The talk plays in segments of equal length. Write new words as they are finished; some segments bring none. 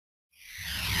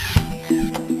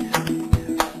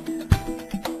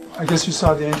I guess you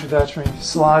saw the introductory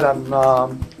slide. I'm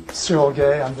Cyril.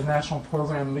 I'm the National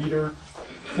Program Leader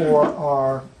for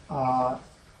our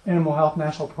Animal Health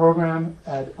National Program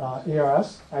at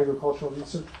ARS, Agricultural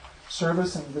Research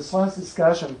Service. And this last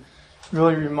discussion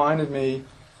really reminded me,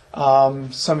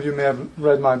 some of you may have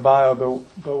read my bio,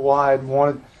 but why I'd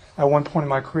wanted at one point in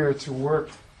my career to work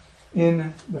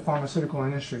in the pharmaceutical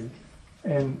industry,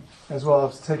 and as well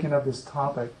as taking up this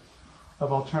topic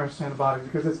of alternatives to antibiotics,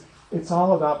 because it's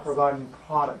all about providing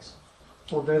products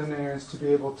for veterinarians to be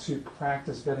able to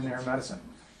practice veterinary medicine.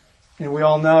 And we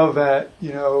all know that,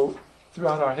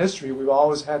 throughout our history, we've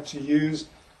always had to use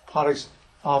products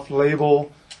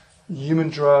off-label, human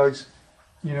drugs.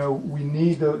 We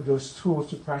need those tools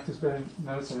to practice veterinary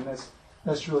medicine, and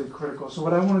that's really critical. So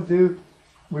what I want to do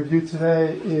with you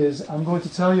today is I'm going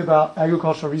to tell you about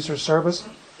Agricultural Research Service,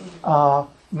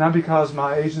 not because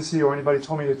my agency or anybody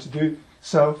told me to do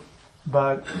so,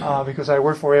 but because I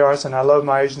work for ARS and I love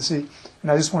my agency, and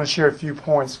I just want to share a few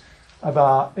points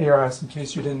about ARS in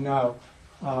case you didn't know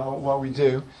what we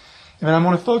do. And then I'm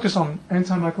going to focus on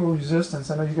antimicrobial resistance.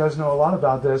 I know you guys know a lot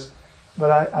about this, but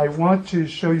I want to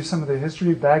show you some of the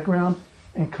history, background,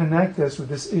 and connect this with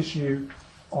this issue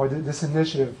or this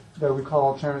initiative that we call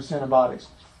alternatives to antibiotics.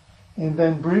 And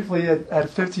then briefly, at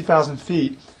 50,000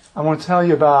 feet, I want to tell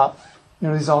you about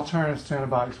these alternatives to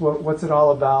antibiotics. What's it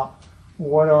all about?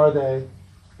 What are they,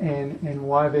 and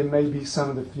why they may be some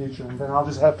of the future. And then I'll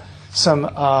just have some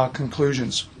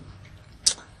conclusions.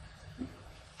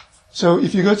 So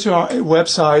if you go to our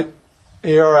website,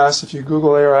 ARS, if you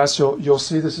Google ARS, you'll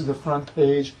see this is the front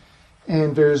page,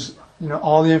 and there's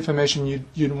all the information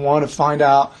you'd want to find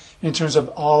out in terms of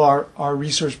all our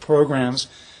research programs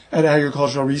at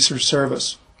Agricultural Research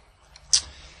Service.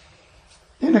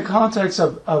 In the context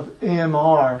of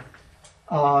AMR,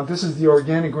 this is the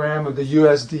organogram of the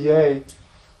USDA,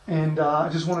 and I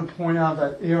just want to point out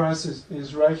that ARS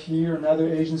is right here.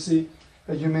 Another agency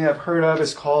that you may have heard of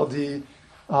is called the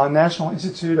National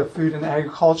Institute of Food and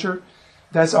Agriculture.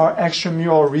 That's our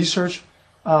extramural research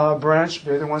branch.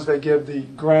 They're the ones that give the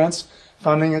grants,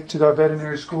 funding it to our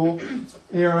veterinary school.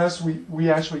 ARS, we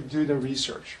actually do the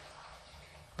research.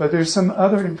 But there's some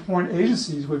other important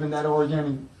agencies within that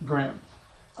organogram.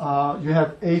 You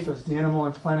have APHIS, the Animal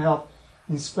and Plant Health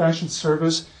Inspection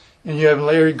Service, and you have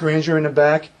Larry Granger in the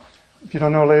back. If you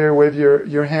don't know Larry, wave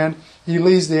your hand. He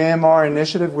leads the AMR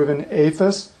initiative within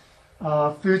APHIS.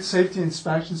 Food Safety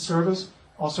Inspection Service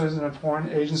also is an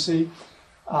important agency.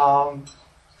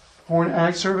 Foreign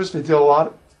Ag Service, they deal a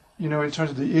lot, in terms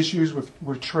of the issues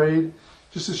with trade.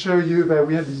 Just to show you that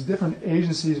we have these different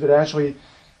agencies that actually,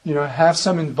 have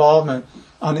some involvement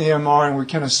on AMR, and we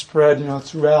kind of spread,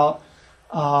 throughout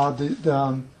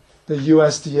the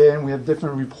USDA, and we have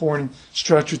different reporting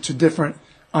structure to different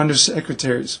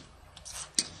undersecretaries.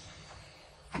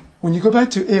 When you go back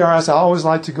to ARS, I always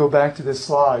like to go back to this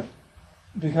slide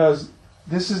because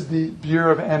this is the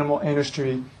Bureau of Animal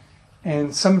Industry,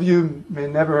 and some of you may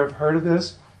never have heard of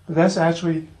this, but that's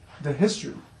actually the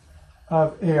history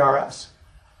of ARS.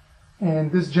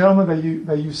 And this gentleman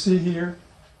that you see here,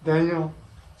 Daniel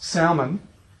Salmon,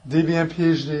 DVM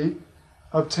PhD,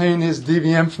 obtained his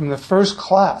DVM from the first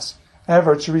class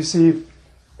ever to receive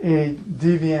a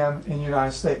DVM in the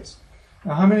United States.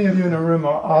 Now, how many of you in the room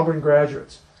are Auburn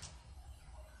graduates?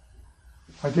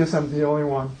 I guess I'm the only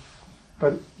one,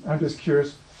 but I'm just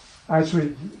curious.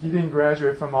 Actually, he didn't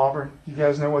graduate from Auburn. You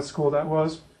guys know what school that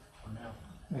was?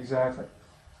 No. Exactly.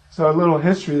 So a little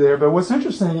history there. But what's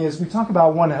interesting is we talk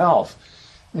about One Health,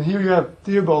 and here you have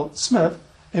Theobald Smith,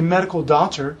 a medical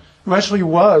doctor, who actually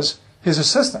was his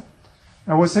assistant.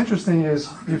 Now, what's interesting is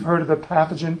you've heard of the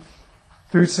pathogen,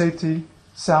 food safety,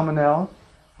 salmonella.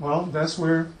 Well, that's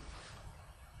where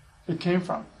it came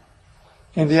from.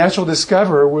 And the actual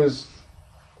discoverer was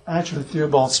actually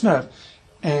Theobald Smith,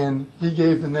 and he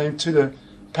gave the name to the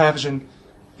pathogen,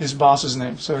 his boss's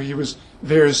name. So he was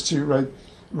very astute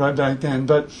right back then.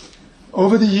 But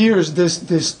over the years,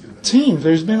 this team,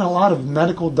 there's been a lot of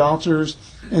medical doctors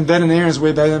and veterinarians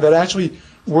way back then that actually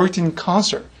worked in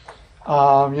concert.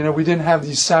 We didn't have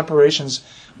these separations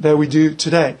that we do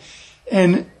today.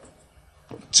 And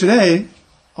today,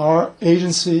 our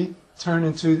agency turned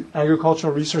into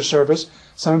Agricultural Research Service.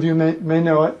 Some of you may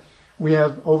know it. We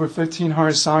have over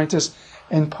 1,500 scientists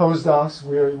and postdocs.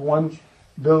 We're a $1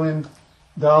 billion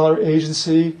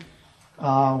agency.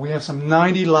 We have some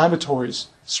 90 laboratories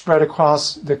spread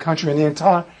across the country, and the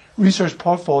entire research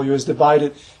portfolio is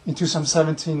divided into some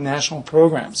 17 national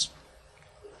programs.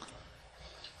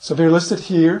 So they're listed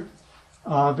here.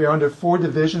 They're under 4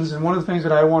 divisions, and one of the things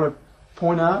that I want to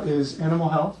point out is animal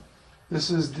health, This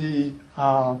is the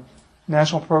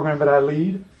national program that I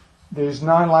lead. There's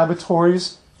 9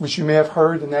 laboratories, which you may have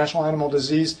heard, the National Animal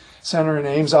Disease Center in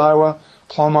Ames, Iowa,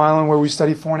 Plum Island, where we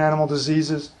study foreign animal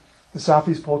diseases, the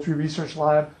Southeast Poultry Research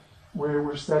Lab, where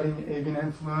we're studying avian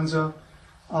influenza.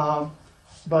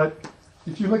 But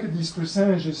if you look at these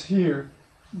percentages here,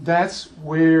 that's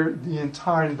where the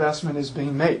entire investment is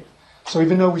being made. So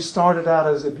even though we started out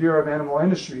as a Bureau of Animal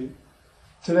Industry,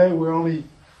 today we're only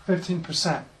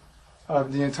 15%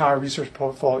 of the entire research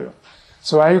portfolio.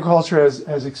 So agriculture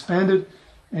has expanded,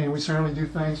 and we certainly do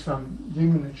things from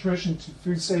human nutrition to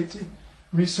food safety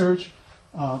research.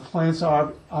 Plants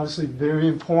are obviously very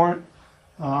important,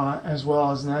 as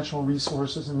well as natural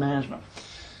resources and management.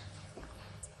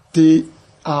 The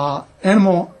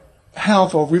animal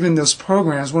health, or within those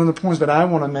programs, one of the points that I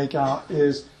want to make out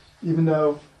is, even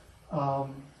though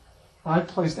I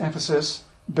placed emphasis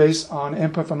based on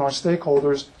input from our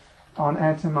stakeholders on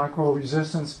antimicrobial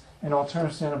resistance and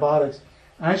alternatives to antibiotics,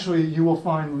 actually you will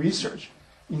find research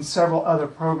in several other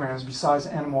programs besides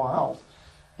animal health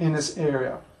in this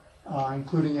area,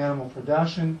 including animal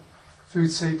production.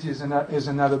 Food safety is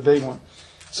another big one.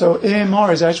 So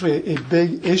AMR is actually a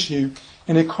big issue,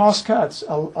 and it cross-cuts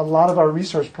a lot of our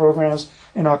research programs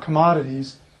and our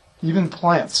commodities, even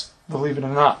plants, believe it or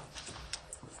not.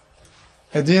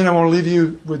 At the end, I want to leave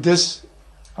you with this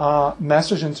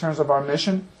message in terms of our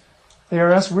mission.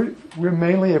 ARS, we're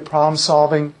mainly a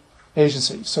problem-solving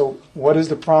agency. So what is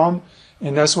the problem?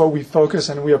 And that's what we focus,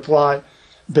 and we apply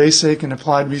basic and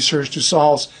applied research to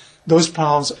solve those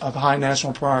problems of high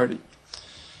national priority.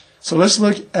 So let's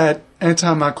look at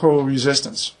antimicrobial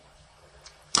resistance.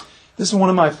 This is one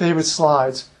of my favorite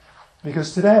slides,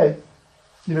 because today,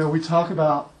 we talk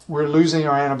about we're losing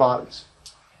our antibiotics.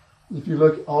 If you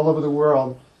look all over the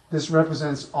world, this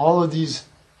represents all of these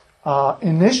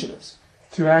initiatives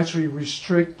to actually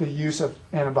restrict the use of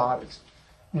antibiotics.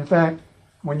 In fact,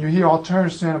 when you hear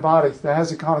alternatives to antibiotics, that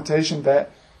has a connotation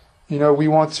that, we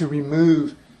want to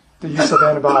remove the use of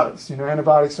antibiotics.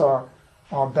 Antibiotics are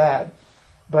bad.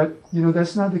 But,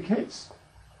 that's not the case.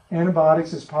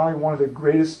 Antibiotics is probably one of the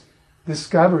greatest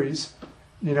discoveries,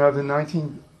 of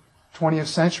the 20th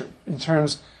century in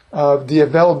terms of the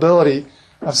availability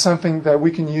of something that we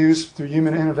can use through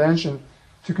human intervention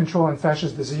to control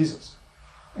infectious diseases.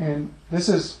 And this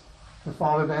is the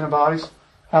father of antibiotics,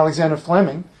 Alexander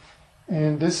Fleming.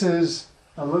 And this is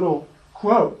a little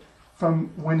quote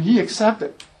from when he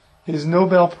accepted his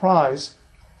Nobel Prize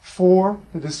for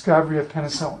the discovery of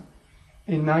penicillin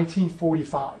in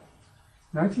 1945.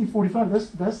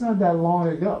 1945, that's not that long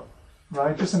ago,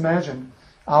 right? Just imagine.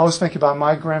 I always think about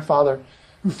my grandfather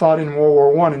who fought in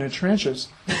World War I in the trenches.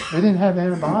 They didn't have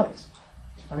antibiotics.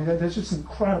 I mean, that's just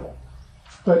incredible.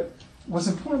 But what's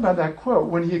important about that quote,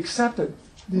 when he accepted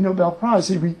the Nobel Prize,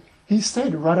 he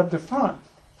stayed right up front,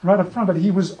 but he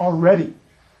was already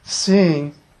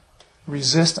seeing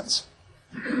resistance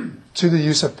to the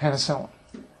use of penicillin.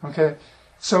 Okay?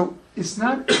 So it's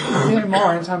not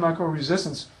AMR, antimicrobial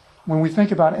resistance. When we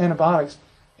think about antibiotics,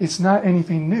 it's not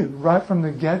anything new. Right from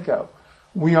the get-go,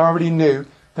 we already knew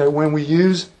that when we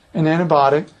use an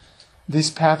antibiotic,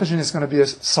 this pathogen is going to be a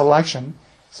selection.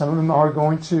 Some of them are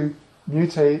going to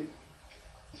mutate.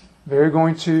 They're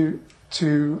going to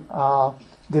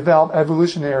develop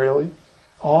evolutionarily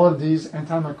all of these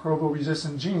antimicrobial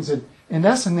resistant genes. And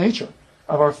that's the nature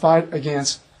of our fight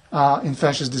against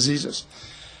infectious diseases.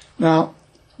 Now,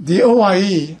 the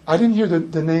OIE, I didn't hear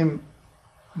the name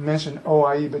mentioned,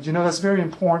 OIE, but that's very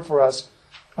important for us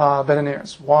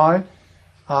veterinarians. Why?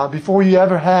 Before you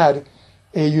ever had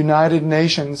a United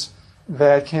Nations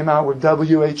that came out with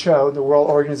WHO, the World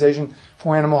Organization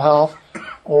for Animal Health,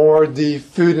 or the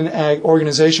Food and Ag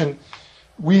Organization,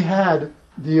 we had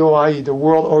the OIE, the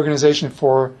World Organization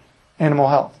for Animal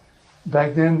Health.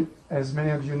 Back then, as many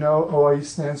of you know, OIE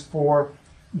stands for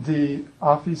the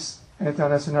Office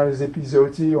International des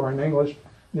Epizooties, or in English,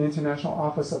 the International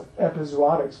Office of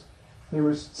Epizootics. It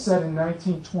was set in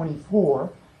 1924,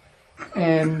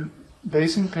 and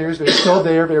based in Paris, they're still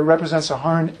there. They represent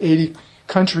 180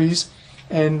 countries,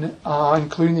 and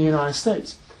including the United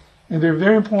States. And they're a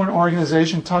very important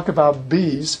organization. Talk about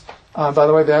bees. By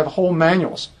the way, they have whole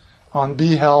manuals on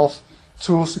bee health,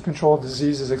 tools to control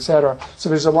diseases, etc. So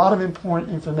there's a lot of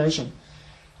important information.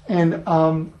 And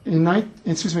in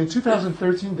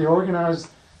 2013, they organized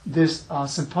this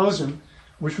symposium,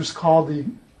 which was called the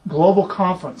Global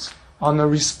Conference on the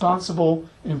Responsible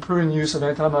and Prudent Use of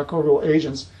Antimicrobial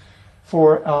Agents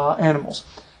for Animals.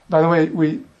 By the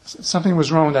way, something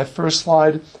was wrong with that first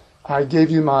slide. I gave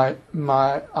you my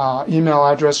email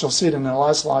address. You'll see it in the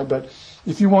last slide. But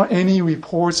if you want any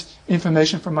reports,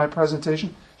 information from my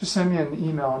presentation, just send me an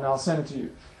email and I'll send it to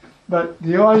you. But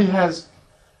the OIE has,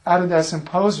 out of that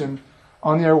symposium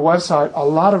on their website, a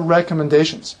lot of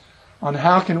recommendations on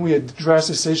how can we address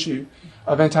this issue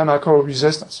of antimicrobial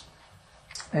resistance.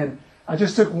 And I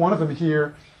just took one of them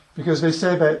here because they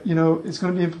say that, it's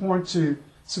going to be important to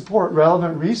support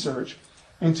relevant research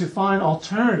and to find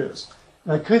alternatives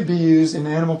that could be used in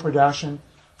animal production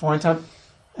for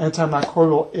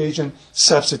antimicrobial agent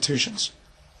substitutions.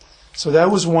 So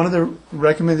that was one of the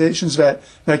recommendations that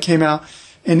came out.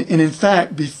 And in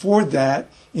fact, before that,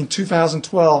 in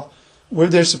 2012,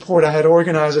 with their support, I had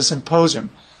organized a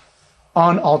symposium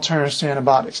on alternatives to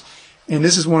antibiotics. And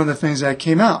this is one of the things that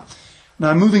came out.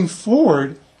 Now, moving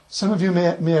forward, some of you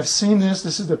may have seen this.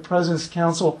 This is the President's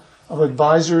Council of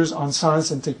Advisors on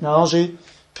Science and Technology,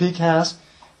 PCAST,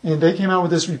 and they came out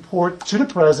with this report to the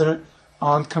President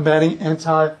on combating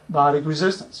antibiotic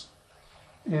resistance.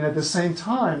 And at the same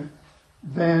time,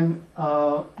 then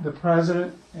the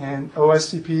President and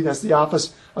OSTP, that's the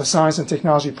Office of Science and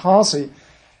Technology Policy,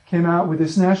 came out with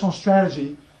this national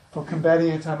strategy for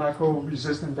combating antimicrobial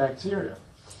resistant bacteria.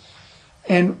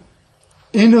 And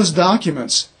in those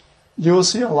documents, you will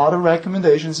see a lot of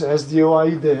recommendations, as the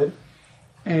OIE did.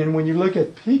 And when you look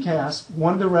at PCAST,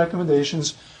 one of the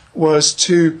recommendations was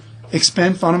to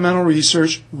expand fundamental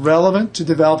research relevant to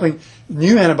developing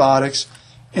new antibiotics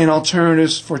and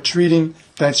alternatives for treating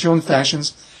bacterial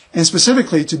infections, and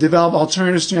specifically to develop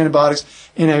alternatives to antibiotics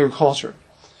in agriculture.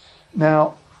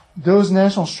 Now, those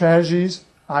national strategies,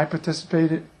 I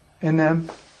participated in them.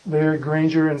 Larry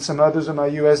Granger and some others of my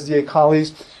USDA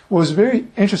colleagues, was very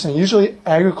interesting. Usually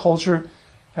agriculture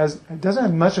doesn't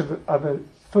have much of a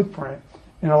footprint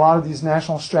in a lot of these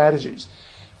national strategies.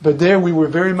 But there we were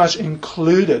very much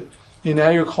included in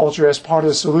agriculture as part of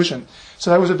the solution. So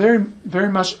that was a very, very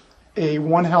much a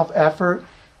One Health effort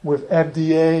with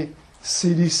FDA,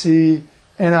 CDC,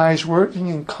 NIH working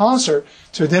in concert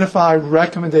to identify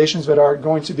recommendations that are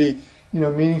going to be,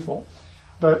 meaningful.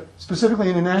 But specifically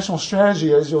in the national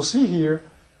strategy, as you'll see here,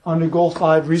 under Goal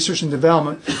 5, Research and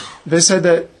Development, they said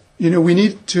that, we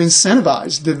need to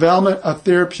incentivize development of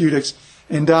therapeutics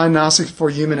and diagnostics for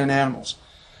human and animals.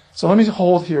 So let me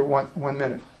hold here one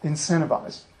minute.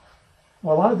 Incentivize.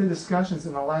 Well, a lot of the discussions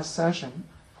in the last session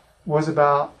was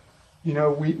about,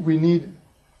 we need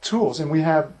tools, and we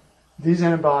have these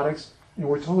antibiotics, and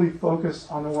we're totally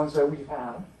focused on the ones that we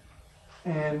have.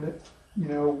 And,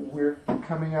 we're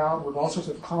coming out with all sorts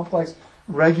of complex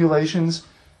regulations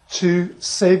to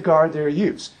safeguard their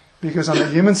use. Because on the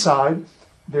human side,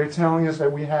 they're telling us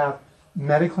that we have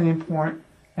medically important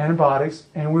antibiotics,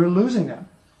 and we're losing them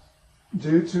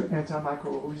due to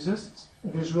antimicrobial resistance.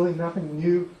 And there's really nothing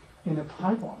new in the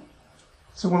pipeline.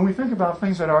 So when we think about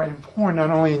things that are important, not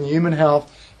only in human health,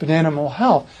 but animal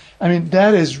health,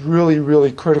 that is really,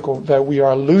 really critical that we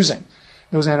are losing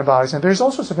those antibiotics. And there's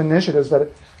all sorts of initiatives that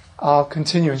I'll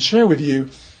continue and share with you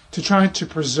to try to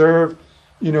preserve,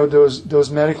 those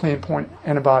medically important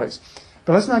antibiotics.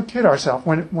 But let's not kid ourselves.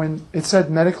 When it said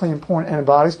medically important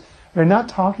antibiotics, they're not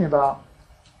talking about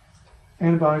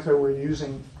antibiotics that we're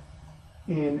using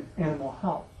in animal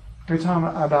health. They're talking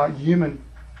about human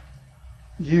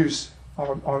use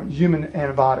or human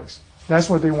antibiotics. That's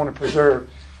what they want to preserve.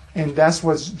 And that's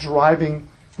what's driving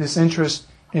this interest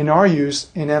in our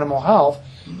use in animal health,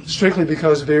 strictly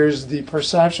because there's the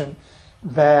perception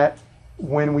that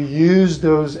when we use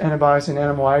those antibiotics in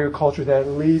animal agriculture, that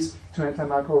leads to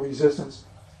antimicrobial resistance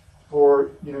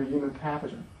for human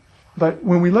pathogen. But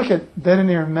when we look at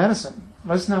veterinary medicine,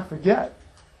 let's not forget,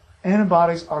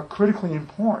 antibiotics are critically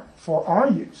important for our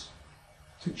use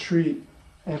to treat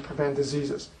and prevent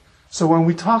diseases. So when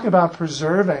we talk about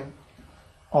preserving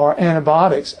our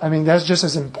antibiotics, that's just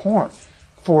as important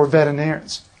for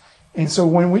veterinarians. And so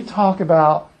when we talk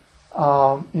about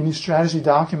in these strategy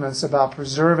documents about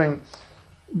preserving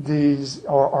these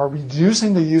or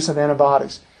reducing the use of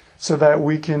antibiotics so that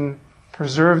we can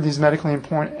preserve these medically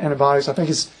important antibiotics, I think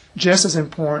it's just as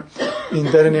important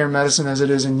in veterinary medicine as it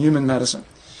is in human medicine.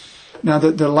 Now,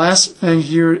 the last thing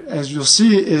here, as you'll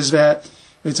see, is that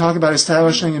they talk about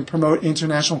establishing and promote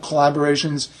international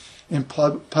collaborations and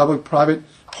public-private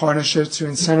partnerships to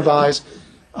incentivize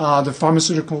the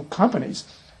pharmaceutical companies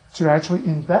to actually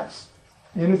invest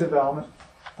in the development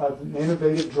of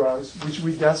innovative drugs, which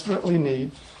we desperately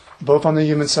need, both on the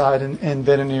human side and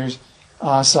veterinary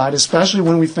side, especially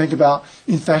when we think about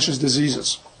infectious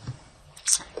diseases.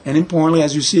 And importantly,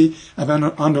 as you see, I've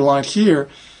underlined here,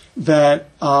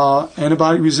 that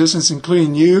antibiotic resistance,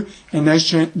 including new and next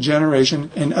generation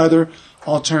and other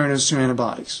alternatives to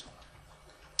antibiotics.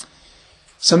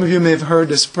 Some of you may have heard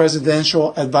this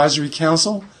Presidential Advisory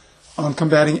Council on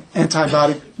combating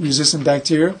antibiotic-resistant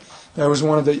bacteria. That was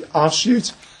one of the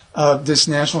offshoots of this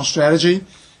national strategy.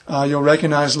 You'll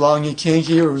recognize Long E. King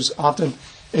here, who's often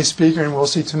a speaker, and we'll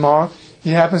see tomorrow.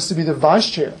 He happens to be the vice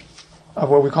chair of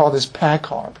what we call this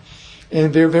PACCARB.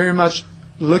 And they're very much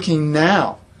looking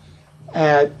now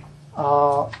at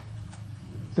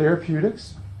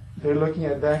therapeutics. They're looking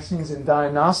at vaccines and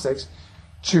diagnostics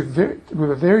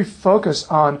with a very focus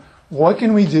on what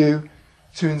can we do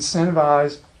to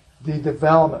incentivize the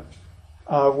development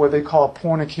of what they call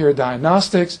point-of-care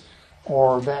diagnostics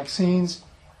or vaccines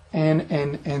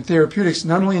and therapeutics,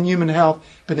 not only in human health,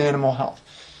 but animal health.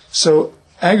 So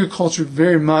agriculture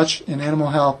very much in animal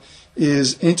health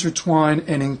is intertwined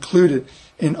and included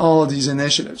in all of these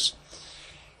initiatives.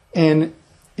 And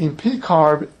in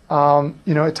PCARB,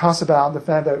 it talks about the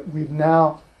fact that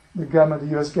the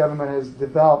U.S. government has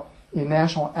developed a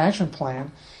national action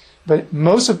plan, but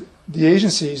most of the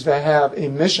agencies that have a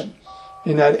mission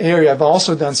in that area have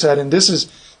also done so, and this is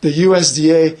the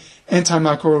USDA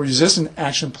Antimicrobial Resistance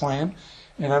Action Plan,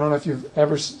 and I don't know if you've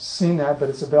ever seen that, but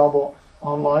it's available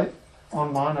online.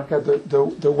 I've got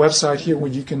the website here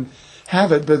where you can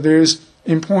have it, but there's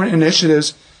important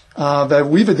initiatives that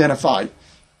we've identified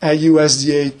at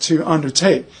USDA to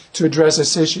undertake to address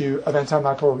this issue of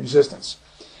antimicrobial resistance.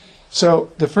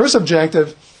 So the first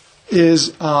objective is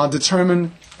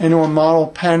determine and/or model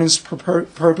patterns,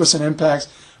 purpose, and impacts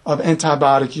of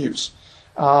antibiotic use.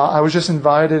 I was just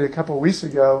invited a couple of weeks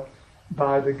ago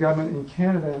by the government in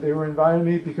Canada. They were inviting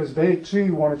me because they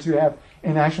too wanted to have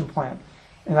an action plan.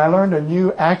 And I learned a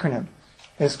new acronym.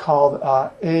 It's called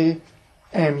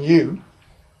AMU,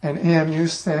 and AMU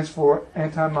stands for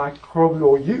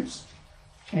antimicrobial use.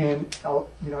 And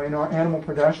in our animal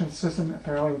production system,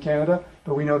 apparently in Canada,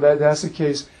 but we know that that's the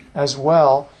case as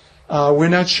well. We're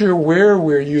not sure where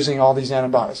we're using all these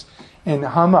antibiotics and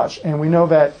how much. And we know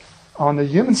that on the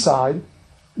human side,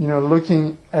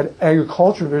 looking at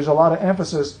agriculture, there's a lot of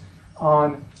emphasis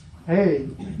on, hey,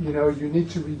 you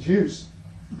need to reduce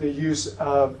the use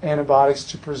of antibiotics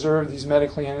to preserve these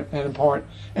medically important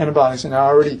antibiotics. And I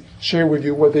already shared with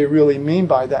you what they really mean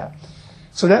by that.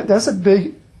 So that's a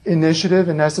big initiative,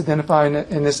 and that's identified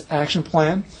in this action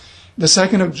plan. The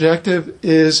second objective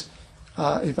is,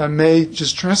 if I may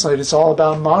just translate, it's all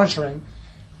about monitoring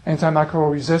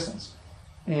antimicrobial resistance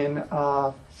in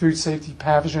food safety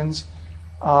pathogens,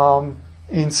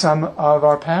 in some of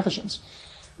our pathogens.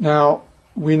 Now,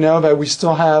 we know that we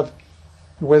still have,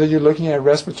 whether you're looking at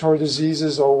respiratory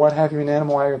diseases or what have you in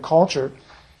animal agriculture,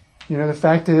 the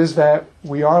fact is that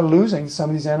we are losing some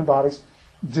of these antibiotics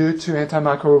due to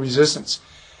antimicrobial resistance.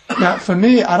 Now, for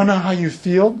me, I don't know how you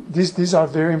feel. These are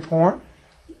very important.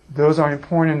 Those are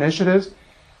important initiatives.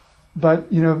 But,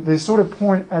 they sort of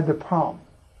point at the problem,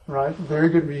 right? For very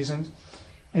good reasons.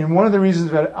 And one of the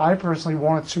reasons that I personally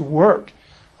wanted to work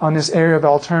on this area of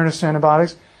alternatives to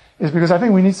antibiotics is because I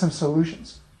think we need some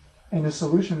solutions. And the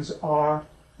solutions are,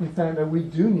 in fact, that we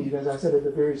do need, as I said at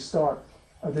the very start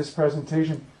of this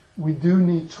presentation, we do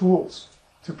need tools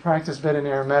to practice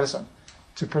veterinary medicine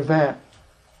to prevent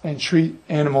and treat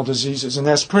animal diseases, and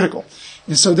that's critical.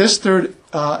 And so this third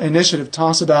initiative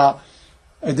talks about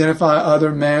identify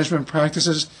other management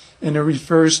practices, and it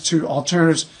refers to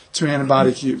alternatives to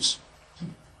antibiotic use.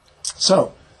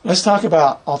 So let's talk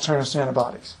about alternatives to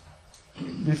antibiotics.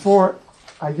 Before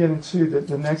I get into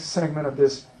the next segment of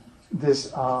this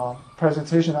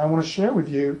presentation, I want to share with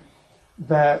you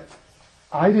that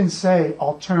I didn't say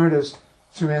alternatives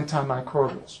to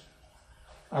antimicrobials.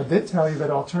 I did tell you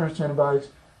that alternatives to antibiotics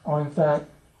are in fact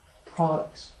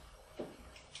products.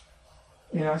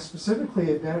 And I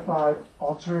specifically identified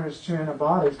alternatives to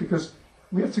antibiotics because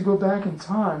we have to go back in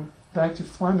time, back to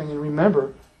Fleming, and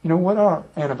remember, what are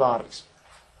antibiotics?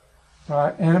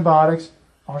 Right? Antibiotics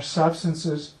are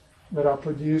substances that are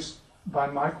produced by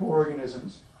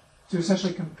microorganisms to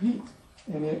essentially compete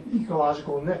in an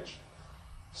ecological niche.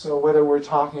 So whether we're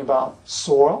talking about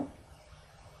soil,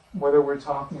 whether we're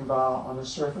talking about on the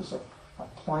surface of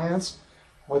plants,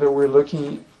 whether we're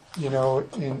looking, in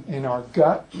our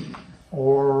gut,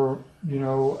 or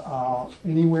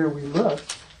anywhere we look,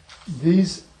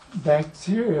 these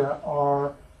bacteria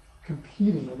are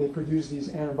competing, and they produce these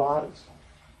antibiotics.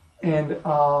 And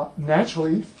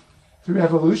naturally, through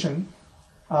evolution,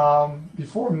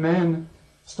 before men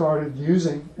started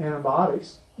using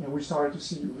antibiotics, and we started to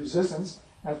see resistance,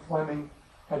 as Fleming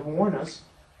had warned us,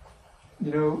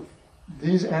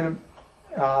 these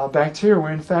bacteria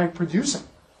were in fact producing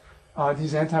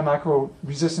these antimicrobial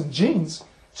resistant genes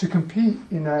to compete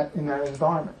in that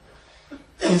environment.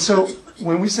 And so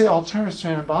when we say alternatives to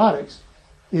antibiotics,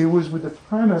 it was with the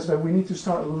premise that we need to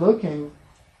start looking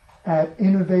at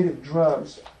innovative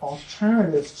drugs,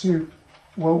 alternatives to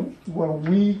what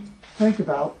we think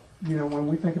about, when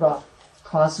we think about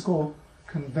classical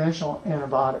conventional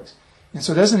antibiotics. And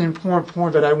so that's an important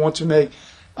point that I want to make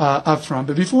up front.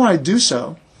 But before I do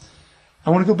so, I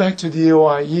want to go back to the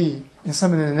OIE and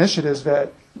some of the initiatives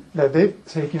that they've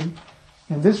taken.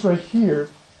 And this right here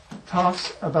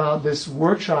talks about this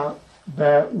workshop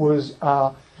that was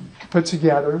put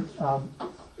together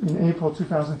in April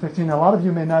 2015. Now, a lot of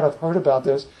you may not have heard about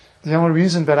this. The only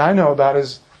reason that I know about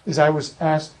it is I was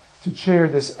asked to chair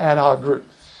this ad hoc group.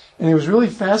 And it was really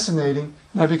fascinating,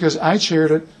 not because I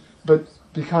chaired it, but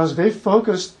because they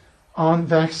focused on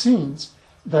vaccines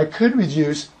that could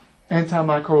reduce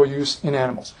antimicrobial use in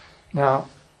animals. Now,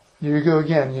 here you go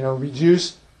again,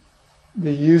 reduce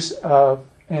the use of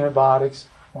antibiotics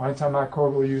or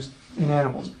antimicrobial use in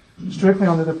animals. Strictly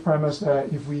under the premise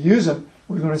that if we use them,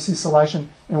 we're going to see selection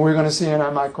and we're going to see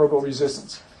antimicrobial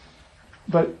resistance.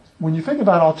 But when you think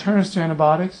about alternatives to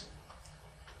antibiotics,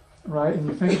 right, and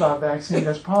you think about vaccine,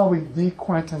 that's probably the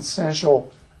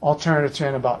quintessential alternative to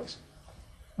antibiotics,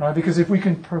 right? Because if we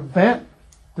can prevent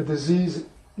the disease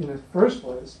in the first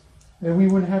place, then we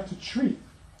wouldn't have to treat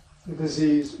the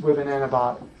disease with an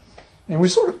antibiotic. And we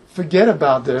sort of forget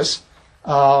about this.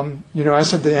 I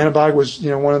said the antibiotic was,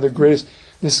 one of the greatest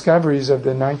discoveries of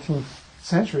the 19th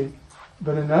century.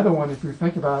 But another one, if you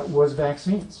think about it, was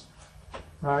vaccines.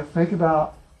 Right? Think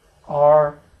about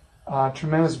our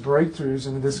tremendous breakthroughs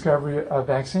in the discovery of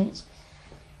vaccines.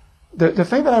 The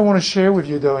thing that I want to share with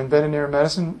you, though, in veterinary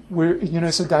medicine,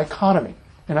 it's a dichotomy,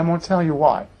 and I'm going to tell you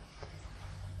why.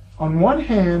 On one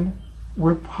hand,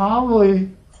 we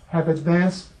probably have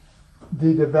advanced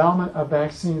the development of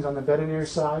vaccines on the veterinary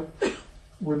side.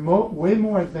 We're way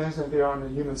more advanced than they are on the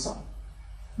human side.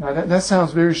 Now, that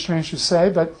sounds very strange to say,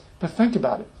 but think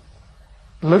about it.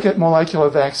 Look at molecular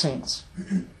vaccines.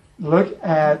 Look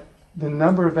at the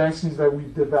number of vaccines that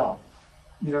we've developed.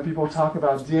 People talk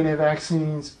about DNA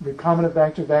vaccines, recombinant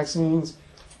vector vaccines.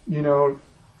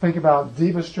 Think about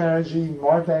DIVA strategy,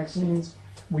 MART vaccines.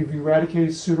 We've eradicated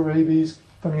pseudorabies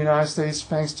from the United States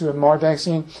thanks to a MART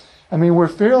vaccine. I mean, we're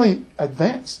fairly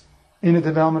advanced in the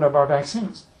development of our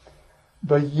vaccines.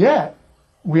 But yet,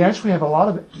 we actually have a lot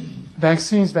of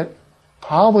vaccines that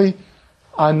probably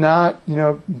are not,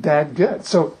 that good.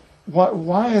 So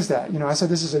why is that? I said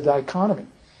this is a dichotomy.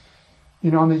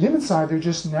 On the human side, they're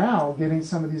just now getting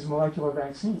some of these molecular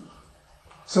vaccines.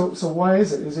 So why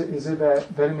is it? Is it that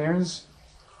veterinarians,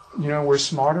 we're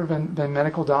smarter than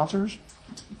medical doctors?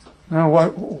 No,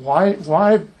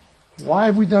 why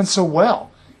have we done so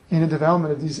well in the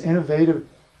development of these innovative,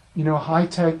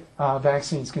 high-tech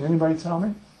vaccines? Can anybody tell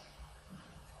me?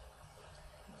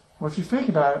 Well, if you think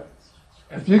about it,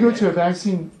 if you go to a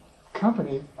vaccine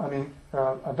company,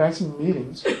 a vaccine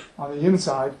meetings on the human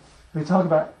side, they talk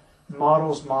about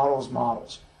models. On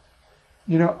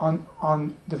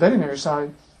the veterinary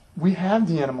side, we have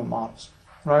the animal models,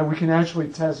 right? We can actually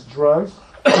test drugs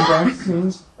and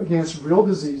vaccines against real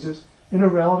diseases in a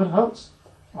relevant host.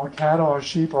 Our cattle, our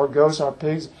sheep, our goats, our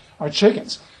pigs, our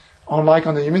chickens. Unlike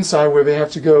on the human side where they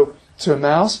have to go to a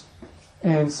mouse,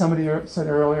 and somebody said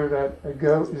earlier that a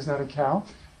goat is not a cow.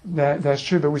 That's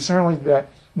true, but we certainly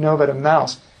know that a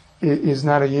mouse is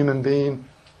not a human being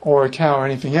or a cow or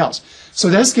anything else. So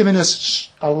that's given us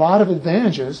a lot of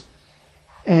advantages.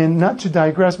 And not to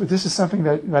digress, but this is something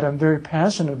that I'm very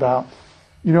passionate about.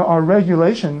 Our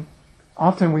regulation,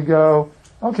 often we go,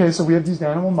 okay, so we have these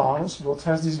animal models, we'll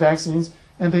test these vaccines,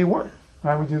 and they work.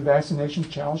 Right? We do vaccination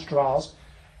challenge trials.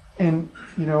 And,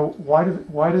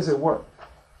 why does it work?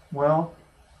 Well,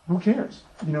 who cares?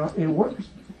 It works.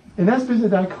 And that's been the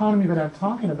dichotomy that I'm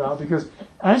talking about, because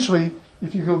actually,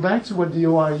 if you go back to what the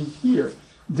OIE here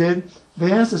did,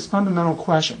 they asked this fundamental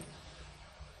question.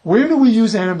 Where do we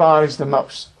use antibiotics the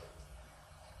most?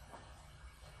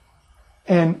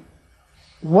 And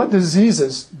what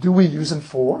diseases do we use them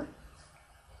for?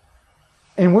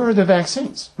 And where are the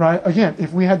vaccines, right? Again,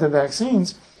 if we had the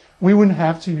vaccines, we wouldn't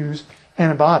have to use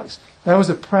antibiotics. That was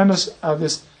the premise of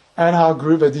this ad hoc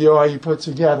group that the OIE put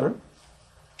together.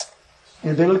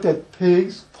 And they looked at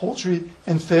pigs, poultry,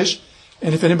 and fish.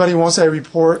 And if anybody wants that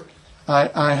report,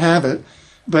 I have it.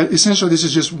 But essentially, this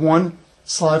is just one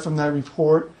slide from that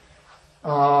report.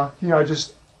 Here I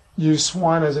just use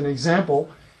swine as an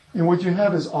example. And what you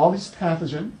have is all these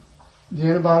pathogens, the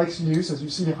antibiotics used, as you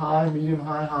see, high, medium,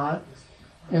 high.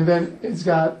 And then it's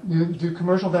got, do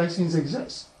commercial vaccines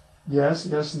exist? Yes,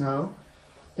 no.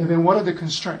 And then what are the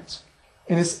constraints?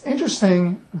 And it's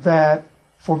interesting that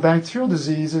for bacterial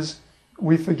diseases,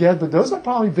 we forget, but those are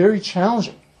probably very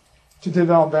challenging to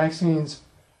develop vaccines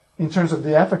in terms of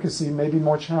the efficacy, maybe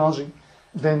more challenging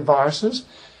than viruses.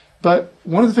 But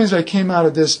one of the things that came out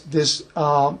of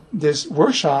this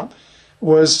workshop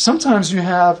was sometimes you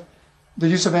have the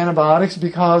use of antibiotics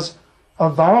because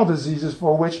of viral diseases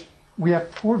for which we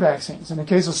have poor vaccines. In the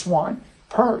case of swine,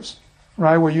 PRRS,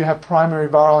 right, where you have primary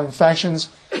viral infections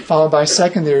followed by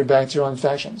secondary bacterial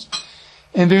infections.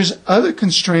 And there's other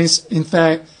constraints, in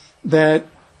fact, that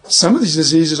some of these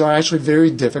diseases are actually very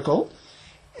difficult,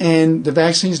 and the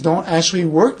vaccines don't actually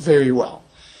work very well.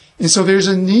 And so there's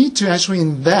a need to actually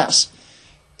invest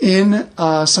in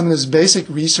some of this basic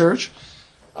research,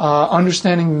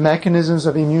 understanding mechanisms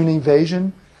of immune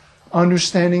evasion,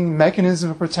 understanding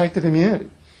mechanisms of protective immunity.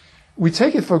 We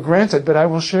take it for granted, but I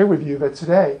will share with you that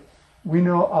today we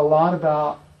know a lot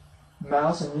about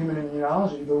mouse and human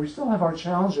immunology, but we still have our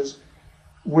challenges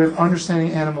with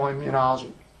understanding animal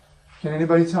immunology. Can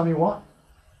anybody tell me why?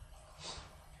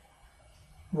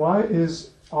 How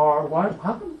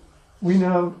come we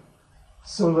know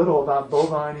so little about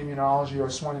bovine immunology or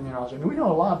swine immunology? I mean, we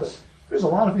know a lot, but there's a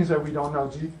lot of things that we don't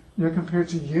know. Compared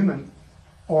to human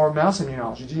or mouse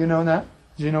immunology. Do you know that?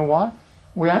 Do you know why?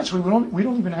 We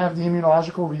don't even have the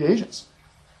immunological reagents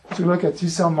to look at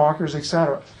T-cell markers,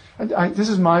 etc. This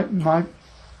is my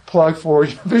plug for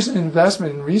you. There's an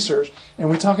investment in research, and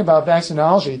we talk about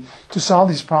vaccinology to solve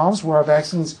these problems where our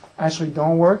vaccines actually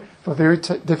don't work for very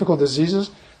difficult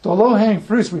diseases. The low-hanging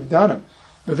fruits, we've done them,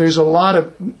 but there's a lot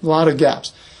of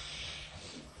gaps.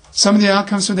 Some of the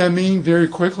outcomes from that meeting, very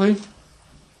quickly,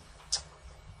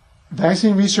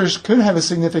 vaccine research could have a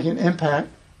significant impact,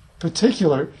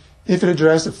 particular if it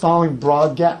addressed the following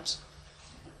broad gaps: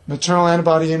 maternal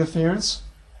antibody interference,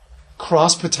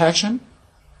 cross-protection.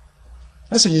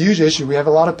 That's a huge issue. We have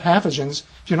a lot of pathogens.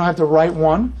 If you don't have the right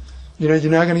one, you're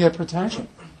not going to get protection.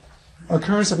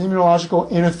 Occurrence of immunological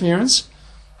interference.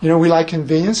 We like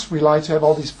convenience. We like to have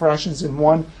all these fractions in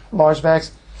one large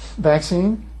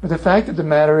vaccine. But the fact of the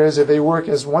matter is, if they work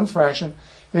as one fraction,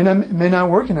 they may not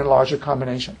work in a larger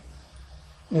combination.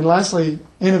 And lastly,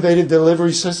 innovative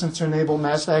delivery systems to enable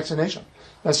mass vaccination.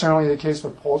 That's certainly the case for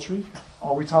poultry,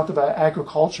 or we talked about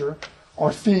agriculture,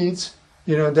 or feeds.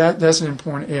 That's an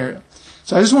important area.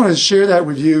 So I just wanted to share that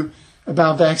with you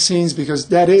about vaccines, because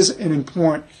that is an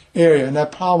important area, and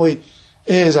that probably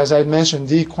is, as I mentioned,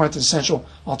 the quintessential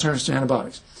alternative to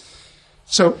antibiotics.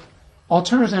 So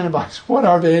alternative to antibiotics, what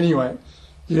are they anyway?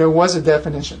 What's the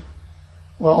definition?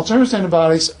 Well, alternative to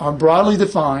antibiotics are broadly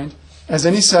defined as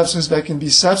any substance that can be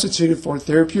substituted for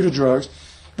therapeutic drugs,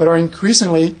 but are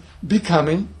increasingly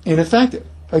becoming ineffective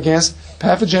against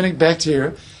pathogenic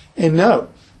bacteria. And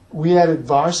note, we added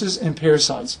viruses and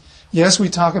parasites. Yes, we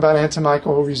talk about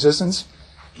antimicrobial resistance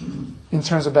in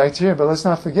terms of bacteria, but let's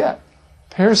not forget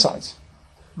parasites,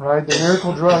 right? The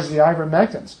miracle drugs, the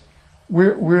ivermectins,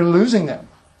 we're losing them,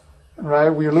 right?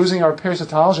 We're losing our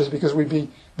parasitologists because we've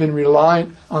been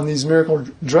reliant on these miracle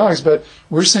drugs, but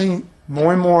we're seeing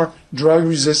more and more drug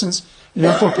resistance,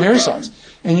 for parasites.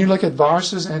 And you look at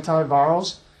viruses,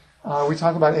 antivirals. We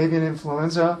talk about avian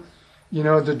influenza.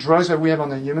 The drugs that we have on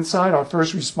the human side, our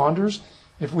first responders.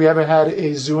 If we ever had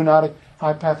a zoonotic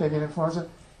high-path avian influenza,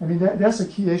 that's a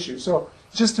key issue. So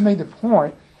just to make the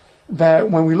point that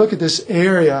when we look at this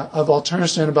area of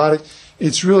alternatives to antibiotics,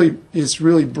 it's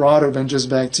really broader than just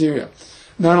bacteria.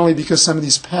 Not only because some of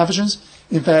these pathogens,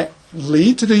 in fact,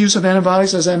 lead to the use of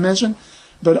antibiotics, as I mentioned,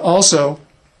 but also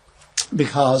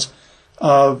because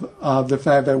of the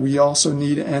fact that we also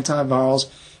need antivirals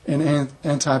and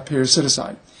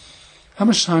anti-parasiticide. How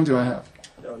much time do I have?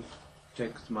 Don't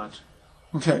take much.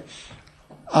 Okay.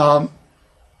 I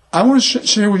want to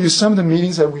share with you some of the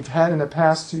meetings that we've had in the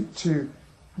past to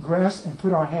grasp and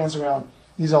put our hands around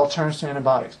these alternatives to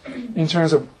antibiotics in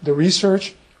terms of the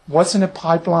research, what's in the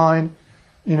pipeline,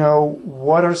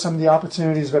 what are some of the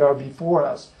opportunities that are before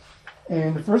us.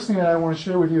 And the first thing that I want to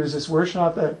share with you is this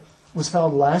workshop that was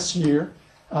held last year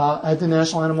at the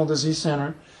National Animal Disease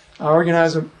Center. I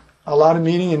organized a lot of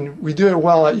meetings, and we do it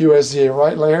well at USDA,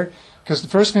 right, Larry? Because the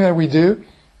first thing that we do,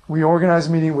 we organize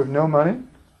a meeting with no money.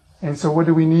 And so what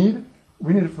do we need?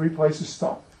 We need a free place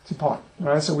to park,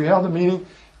 right? So we held a meeting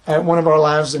at one of our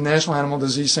labs, the National Animal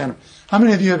Disease Center. How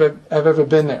many of you have ever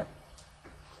been there?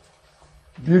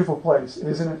 Beautiful place,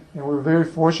 isn't it? And we're very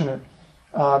fortunate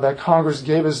that Congress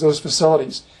gave us those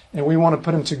facilities, and we want to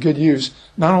put them to good use.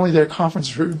 Not only their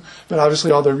conference room, but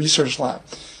obviously all their research lab.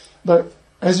 But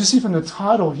as you see from the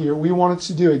title here, we wanted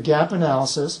to do a gap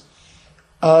analysis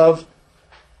of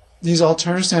these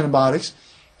alternatives to antibiotics,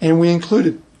 and we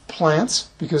included plants,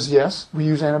 because yes, we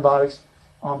use antibiotics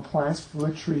on plants,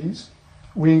 fruit trees.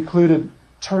 We included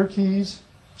turkeys,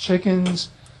 chickens,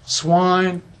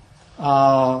 swine,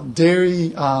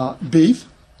 dairy, beef,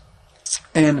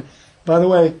 and By the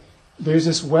way, there's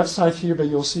this website here that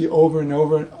you'll see over and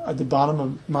over at the bottom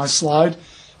of my slide.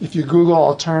 If you Google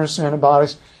alternatives to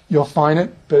antibiotics, you'll find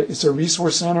it, but it's a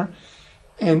resource center.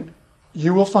 And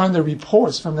you will find the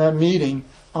reports from that meeting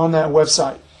on that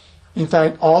website. In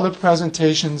fact, all the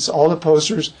presentations, all the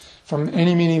posters from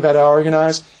any meeting that I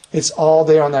organize, it's all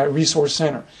there on that resource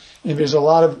center. And there's a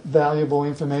lot of valuable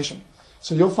information.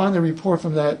 So you'll find the report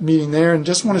from that meeting there, and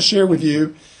just want to share with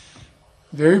you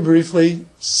very briefly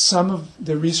some of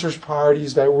the research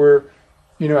priorities that were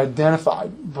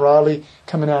identified broadly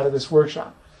coming out of this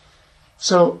workshop.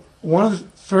 So one of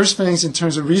the first things in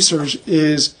terms of research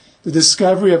is the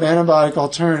discovery of antibiotic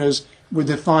alternatives with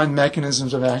defined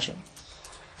mechanisms of action.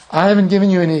 I haven't given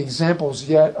you any examples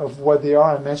yet of what they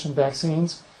are. I mentioned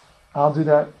vaccines. I'll do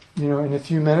that in a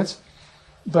few minutes.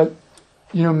 But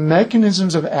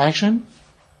mechanisms of action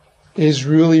is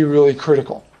really, really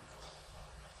critical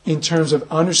in terms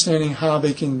of understanding how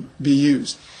they can be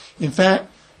used. In fact,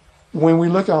 when we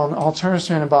look on alternatives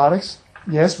to antibiotics,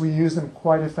 yes, we use them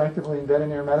quite effectively in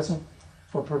veterinary medicine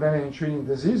for preventing and treating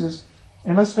diseases.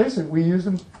 And let's face it, we use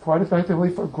them quite effectively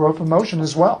for growth promotion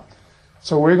as well.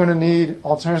 So we're going to need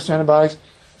alternatives to antibiotics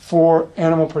for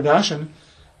animal production.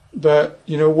 But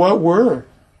what were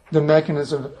the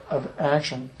mechanisms of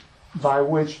action by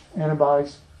which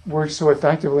antibiotics work so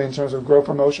effectively in terms of growth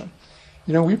promotion?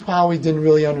 We probably didn't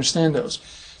really understand those.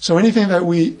 So anything that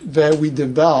we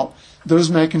develop, those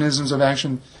mechanisms of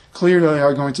action clearly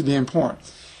are going to be important.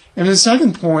 And the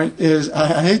second point is,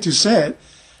 I hate to say it,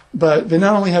 but they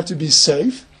not only have to be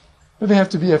safe, but they have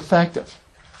to be effective.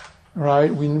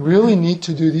 Right? We really need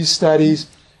to do these studies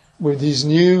with these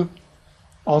new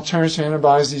alternatives to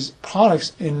antibiotics, these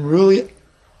products, and really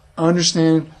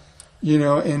understand,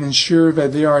 and ensure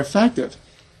that they are effective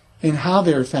and how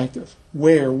they're effective,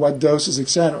 where, what doses,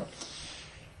 etc.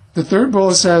 The third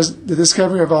bullet says the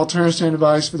discovery of alternatives to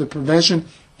antibiotics for the prevention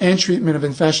and treatment of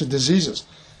infectious diseases.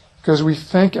 Because we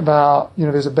think about,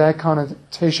 there's a bad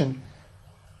connotation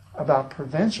about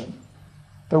prevention,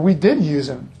 but we did use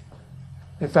them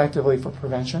effectively for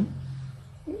prevention.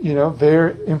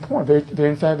 They're important.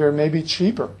 In fact, they're maybe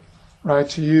cheaper, right,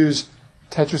 to use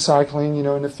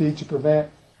tetracycline, in the feed to prevent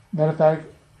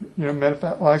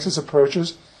metaphylaxis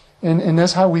approaches. And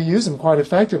that's how we use them quite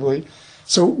effectively.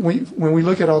 So when we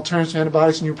look at alternatives to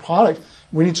antibiotics, new product,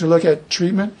 we need to look at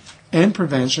treatment and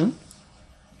prevention.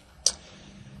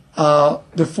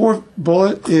 The fourth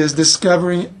bullet is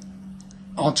discovering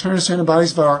alternatives to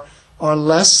antibiotics that are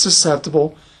less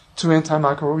susceptible to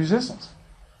antimicrobial resistance.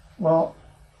 Well,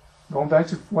 going back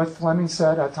to what Fleming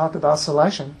said, I talked about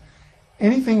selection.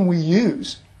 Anything we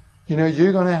use,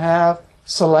 you're going to have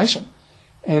selection.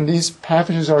 And these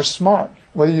pathogens are smart.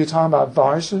 Whether you're talking about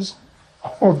viruses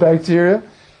or bacteria,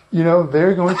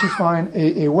 they're going to find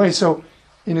a way. So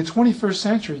in the 21st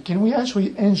century, can we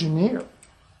actually engineer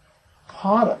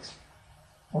products,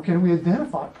 or can we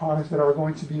identify products that are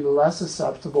going to be less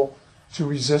susceptible to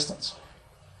resistance?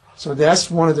 So that's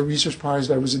one of the research priorities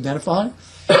that was identified.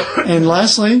 And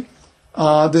lastly,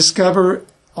 discover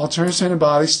alternatives to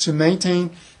antibiotics to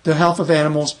maintain the health of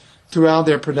animals throughout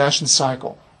their production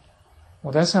cycle.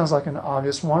 Well, that sounds like an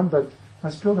obvious one, but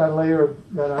let's peel that layer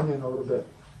of that onion a little bit.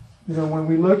 When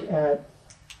we look at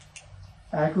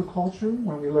agriculture,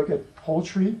 when we look at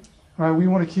poultry, right, we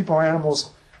want to keep our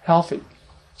animals healthy.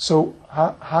 So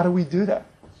how do we do that?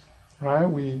 Right?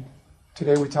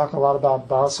 Today we talk a lot about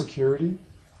biosecurity,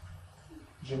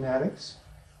 genetics.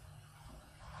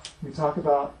 We talk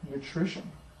about nutrition.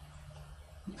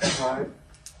 Right?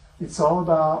 It's all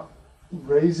about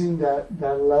raising that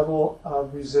level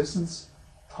of resistance,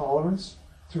 tolerance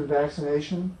through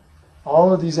vaccination,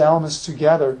 all of these elements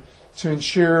together to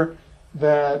ensure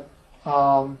that,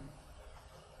 I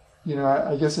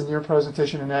guess in your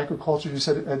presentation in agriculture, you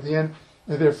said at the end,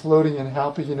 if they're floating and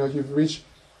healthy, you've reached,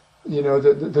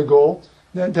 the goal.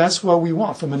 That's what we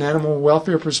want from an animal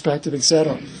welfare perspective,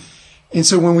 etc. And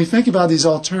so when we think about these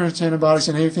alternatives to antibiotics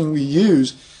and everything we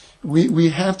use, we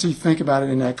have to think about it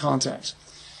in that context.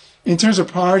 In terms of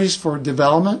priorities for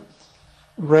development,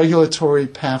 regulatory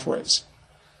pathways.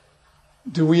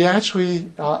 Do we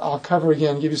actually, I'll cover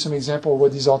again, give you some example of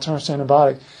what these alternatives to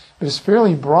antibiotics, but it's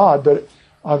fairly broad, but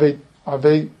are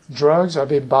they drugs? Are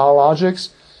they biologics?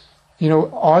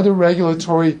 Are the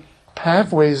regulatory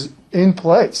pathways in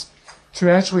place to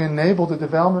actually enable the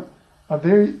development of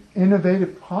very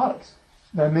innovative products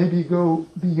that maybe go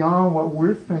beyond what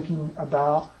we're thinking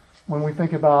about when we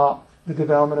think about the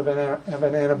development of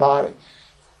an antibiotic,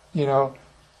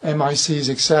 MICs,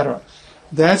 etc.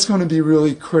 That's going to be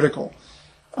really critical.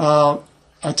 I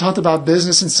talked about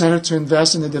business incentive to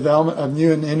invest in the development of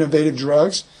new and innovative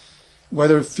drugs.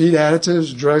 whether feed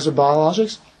additives, drugs, or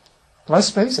biologics, let's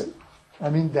face it. I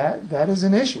mean, that is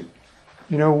an issue.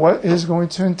 You know, what is going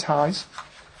to entice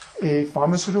a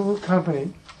pharmaceutical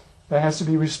company that has to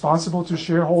be responsible to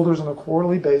shareholders on a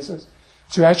quarterly basis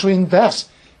to actually invest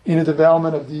in the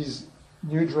development of these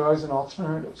new drugs and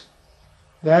alternatives?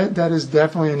 That is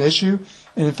definitely an issue.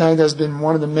 And in fact, that's been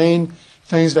one of the main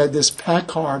things that this PAC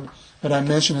card that I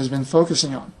mentioned has been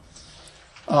focusing on.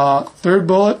 Third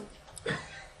bullet,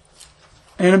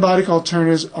 antibiotic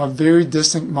alternatives are very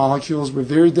distinct molecules with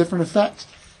very different effects,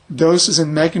 doses,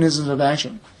 and mechanisms of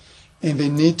action, and they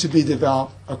need to be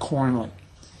developed accordingly.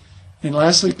 And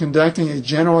lastly, conducting a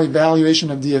general evaluation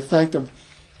of the effect of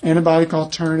antibiotic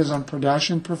alternatives on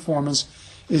production performance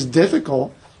is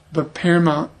difficult but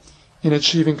paramount in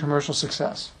achieving commercial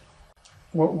success.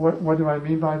 What do I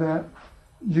mean by that?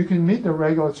 You can meet the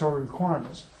regulatory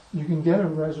requirements. You can get a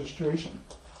registration.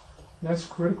 That's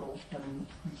critical. I mean,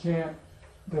 you can't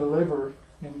deliver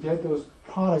and get those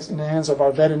products in the hands of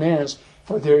our veterinarians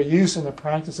for their use in the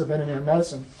practice of veterinary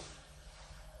medicine.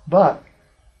 But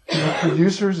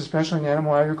producers, especially in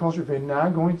animal agriculture, they're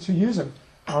not going to use them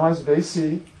unless they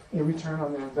see a return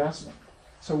on their investment.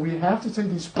 So we have to take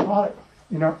these products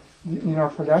in our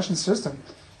production system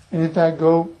and in fact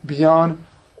go beyond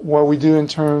what we do in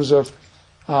terms of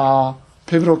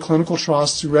pivotal clinical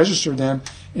trials to register them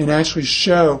and actually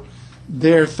show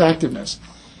their effectiveness.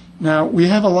 Now, we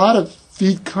have a lot of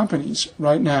feed companies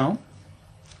right now,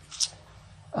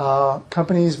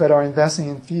 companies that are investing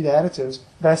in feed additives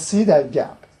that see that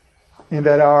gap and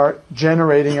that are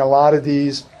generating a lot of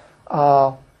these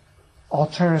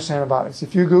alternative antibiotics.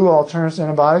 If you Google alternative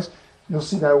antibiotics, you'll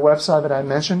see that website that I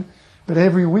mentioned, but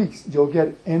every week you'll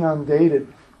get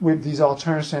inundated with these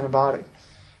alternative antibiotics.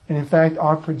 And in fact,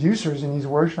 our producers in these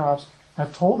workshops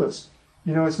have told us,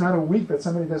 you know, it's not a week that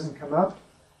somebody doesn't come up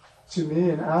to me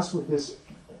and ask with this,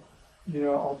 you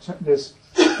know, this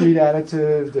feed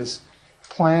additive, this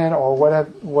plant, or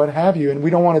what have you, and we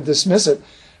don't want to dismiss it,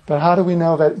 but how do we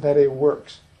know that it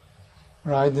works?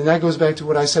 Right? And that goes back to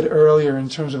what I said earlier in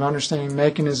terms of understanding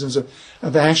mechanisms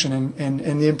of action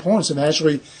and the importance of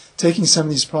actually taking some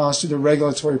of these products through the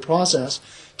regulatory process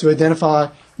to identify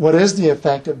what is the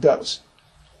effective dose.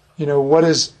 You know, what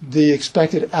is the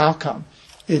expected outcome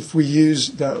if we use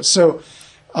those. So,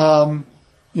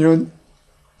 you know,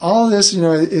 all of this, you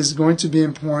know, is going to be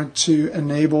important to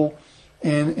enable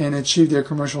and achieve their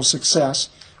commercial success,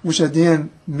 which at the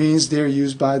end means they're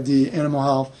used by the animal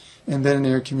health and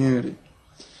veterinary community.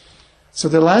 So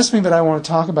the last thing that I want to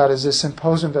talk about is this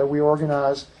symposium that we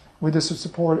organized with the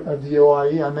support of the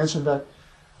OIE. I mentioned that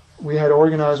we had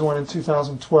organized one in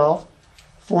 2012.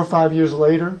 4 or 5 years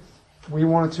later, we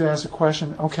wanted to ask the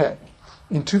question, okay,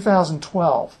 in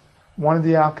 2012, one of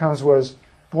the outcomes was,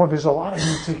 boy, there's a lot of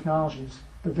new technologies,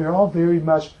 but they're all very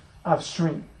much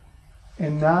upstream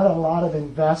and not a lot of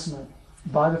investment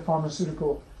by the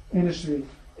pharmaceutical industry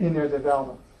in their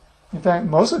development. In fact,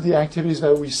 most of the activities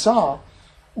that we saw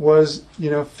was, you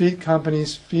know, feed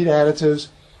companies, feed additives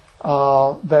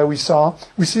that we saw.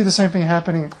 We see the same thing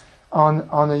happening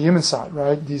on the human side,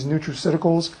 right? These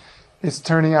nutraceuticals, it's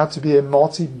turning out to be a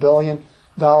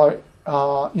multi-billion-dollar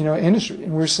industry,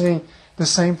 and we're seeing the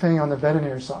same thing on the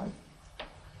veterinary side.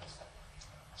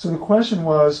 So the question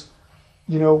was,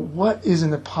 you know, what is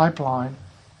in the pipeline?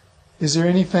 Is there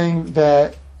anything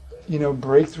that, you know,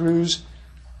 breakthroughs?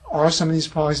 Are some of these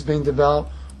products being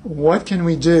developed? What can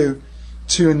we do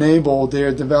to enable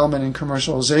their development and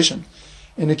commercialization?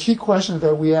 And the key question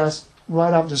that we asked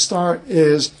right off the start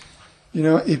is, you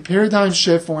know, a paradigm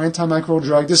shift for antimicrobial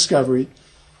drug discovery,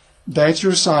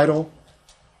 bactericidal,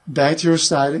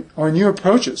 bacteriostatic, or new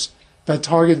approaches that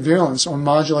target virulence or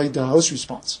modulate the host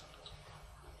response.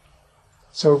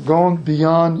 So going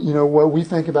beyond, you know, what we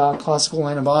think about classical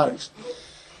antibiotics.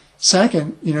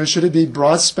 Second, you know, should it be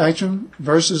broad spectrum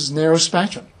versus narrow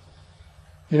spectrum?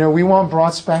 You know, we want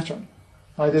broad spectrum.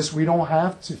 Like this, we don't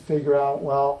have to figure out,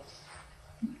 well,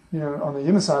 you know, on the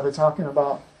human side, they're talking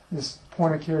about this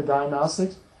point-of-care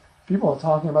diagnostics. People are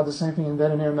talking about the same thing in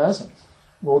veterinary medicine.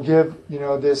 We'll give, you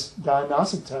know, this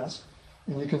diagnostic test,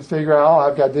 and you can figure out, oh,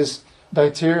 I've got this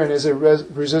bacteria, and is it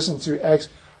resistant to X,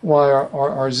 Y,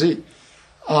 or Z?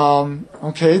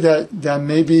 Okay, that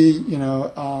may be, you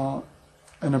know,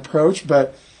 an approach,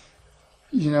 but,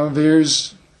 you know,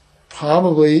 there's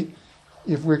probably,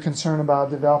 if we're concerned about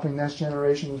developing next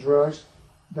generation drugs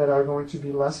that are going to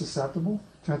be less susceptible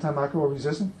to antimicrobial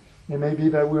resistance, it may be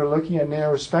that we're looking at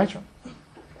narrow spectrum.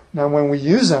 Now, when we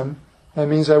use them, that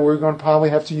means that we're going to probably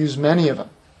have to use many of them,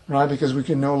 right? Because we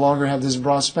can no longer have this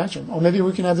broad spectrum. Or maybe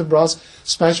we can have the broad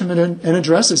spectrum and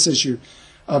address this issue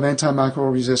of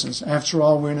antimicrobial resistance. After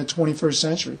all, we're in the 21st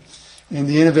century, and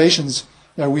the innovations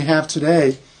that we have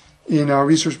today in our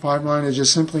research pipeline is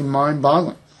just simply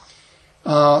mind-boggling.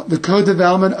 The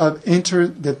co-development of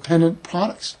interdependent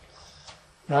products,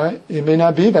 right? It may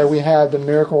not be that we have the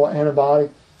miracle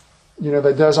antibiotic,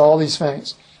 that does all these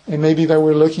things. It may be that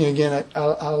we're looking again at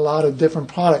a lot of different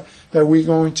products that we're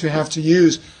going to have to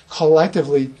use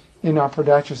collectively in our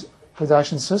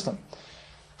production system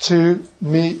to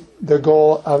meet the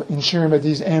goal of ensuring that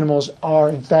these animals are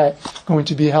in fact going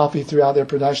to be healthy throughout their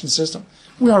production system.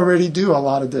 We already do a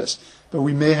lot of this, but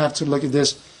we may have to look at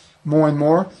this more and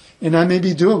more, and that may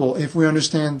be doable if we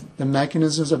understand the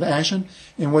mechanisms of action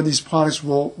and what these products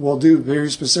will do very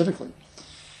specifically.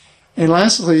 And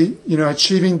lastly,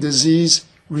 achieving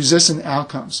disease-resistant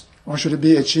outcomes, or should it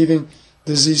be achieving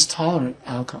disease-tolerant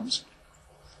outcomes,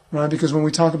 right? Because when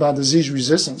we talk about disease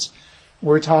resistance,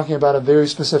 we're talking about a very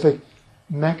specific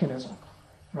mechanism,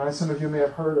 right? Some of you may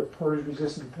have heard of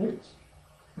purge-resistant pigs,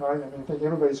 right? I think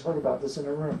everybody's heard about this in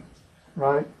the room,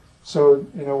 right? So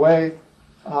in a way,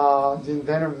 the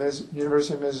inventor,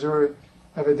 University of Missouri,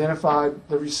 have identified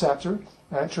the receptor.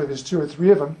 Actually, there's 2 or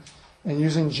 3 of them, and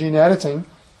using gene editing,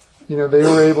 they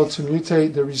were able to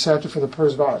mutate the receptor for the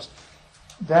PRRS virus.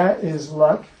 That is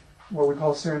luck, what we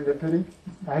call serendipity.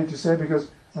 I hate to say it because,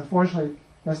 unfortunately,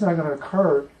 that's not going to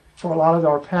occur for a lot of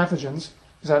our pathogens,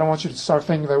 because I don't want you to start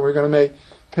thinking that we're going to make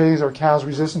pigs or cows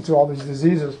resistant to all these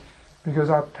diseases, because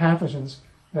our pathogens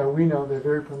that we know, they're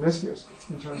very promiscuous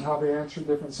in terms of how they enter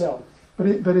different cells. But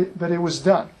it was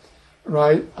done,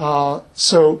 right?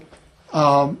 So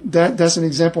that's an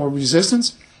example of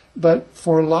resistance. But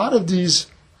for a lot of these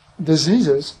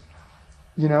diseases,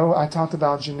 I talked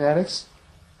about genetics,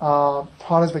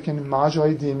 products that can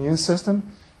modulate the immune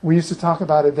system. We used to talk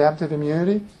about adaptive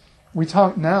immunity. We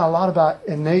talk now a lot about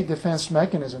innate defense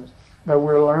mechanisms that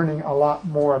we're learning a lot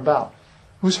more about.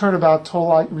 Who's heard about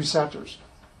toll-like receptors?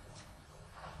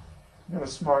 Got a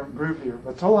smart group here.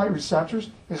 But toll-like receptors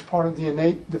is part of the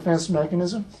innate defense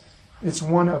mechanism. It's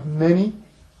one of many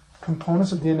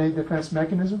components of the innate defense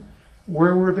mechanism.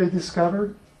 Where were they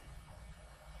discovered?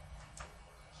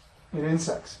 In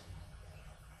insects.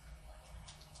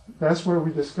 That's where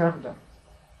we discovered them.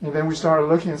 And then we started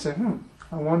looking and said,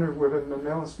 I wonder whether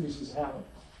mammalian species have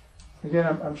it. Again,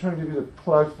 I'm trying to give you the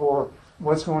plug for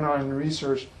what's going on in the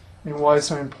research and why it's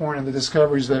so important, the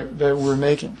discoveries that we're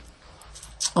making.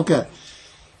 Okay.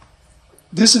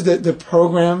 This is the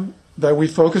program that we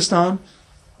focused on.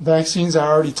 Vaccines I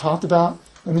already talked about.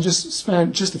 Let me just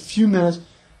spend just a few minutes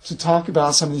to talk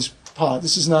about some of these products.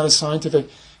 This is not a scientific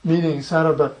meeting,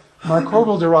 etc., but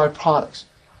microbial-derived products.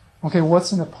 Okay,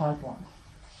 what's in the pipeline?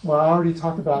 Well, I already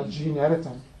talked about gene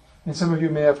editing, and some of you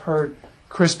may have heard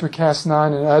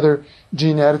CRISPR-Cas9 and other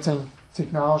gene editing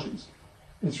technologies.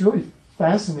 It's really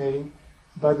fascinating,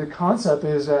 but the concept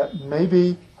is that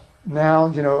maybe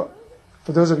now,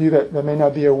 for those of you that may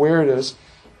not be aware of this,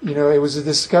 it was a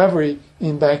discovery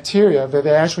in bacteria that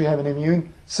they actually have an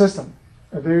immune system,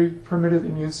 a very primitive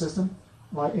immune system,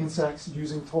 like insects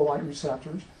using toll-like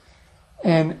receptors.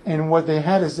 And what they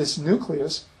had is this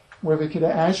nucleus where they could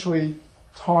actually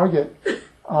target,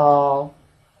 a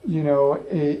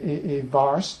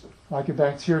virus, like a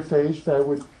bacteriophage that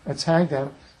would attack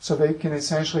them, so they can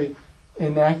essentially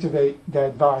inactivate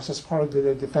that virus as part of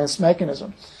the defense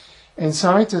mechanism. And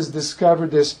scientists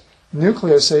discovered this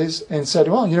nucleases and said,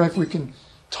 well, if we can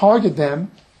target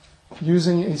them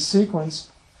using a sequence,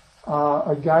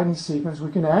 a guiding sequence,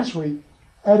 we can actually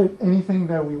edit anything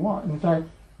that we want. In fact,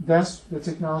 that's the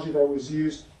technology that was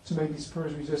used to make these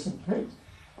PRRS-resistant pigs.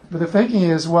 But the thinking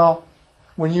is, well,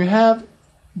 when you have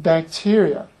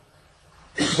bacteria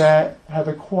that have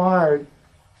acquired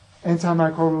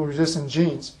antimicrobial resistant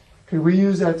genes, could we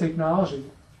use that technology,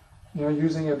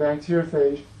 using a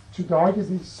bacteriophage, to target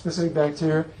these specific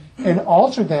bacteria and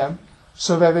alter them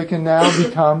so that they can now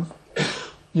become,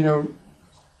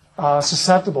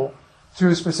 susceptible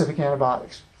to specific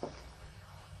antibiotics?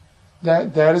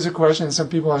 That is a question, and some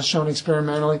people have shown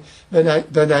experimentally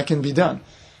that can be done.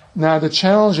 Now the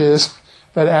challenge is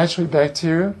that actually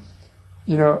bacteria,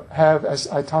 have, as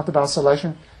I talked about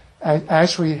selection,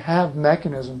 actually have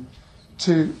mechanism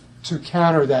to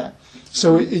counter that.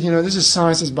 So this is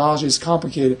science, this biology, it's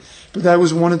complicated, but that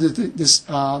was one of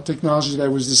the technologies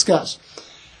that was discussed.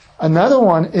 Another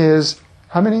one is,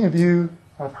 how many of you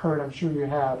have heard, I'm sure you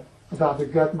have, about the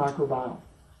gut microbiome,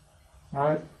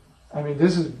 right? I mean,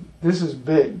 this is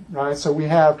big, right? So we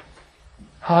have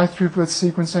high throughput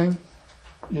sequencing.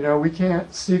 We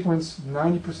can't sequence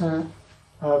 90%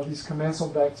 of these commensal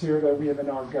bacteria that we have in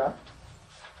our gut.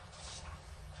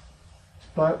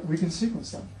 but we can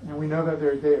sequence them, and we know that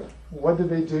they're there. What do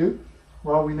they do?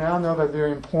 Well, we now know that they're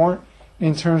important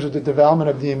in terms of the development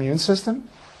of the immune system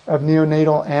of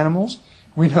neonatal animals.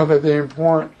 We know that they're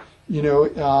important,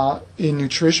 in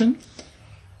nutrition.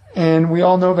 And we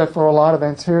all know that for a lot of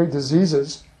enteric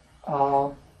diseases, we've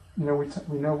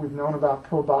known about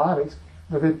probiotics,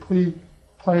 but they play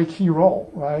a key role,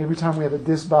 right? Every time we have a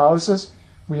dysbiosis,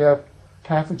 we have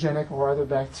pathogenic or other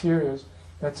bacteria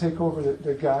that take over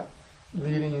the gut,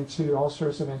 leading into all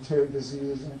sorts of enteric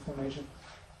diseases, inflammation,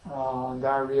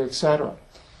 diarrhea, etc.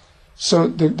 So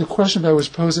the question that was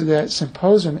posed at that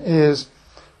symposium is,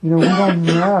 we don't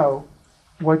know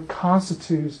what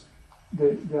constitutes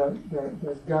the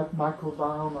gut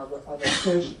microbiome of a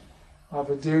fish, of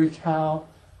a dairy cow,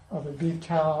 of a beef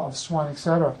cow, of swine,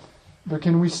 etc. But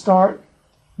can we start,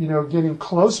 getting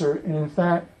closer? And in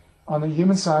fact, on the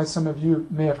human side, some of you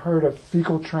may have heard of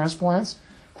fecal transplants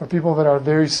for people that are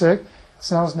very sick.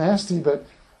 Sounds nasty, but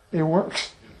it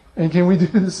works. And can we do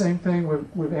the same thing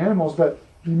with animals, but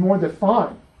be more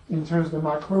defined in terms of the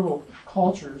microbial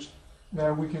cultures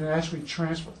that we can actually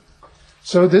transfer?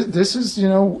 So this is,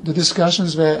 the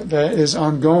discussions that is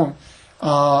ongoing,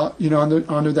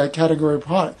 under that category of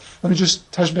product. Let me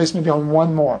just touch base maybe on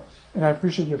one more, and I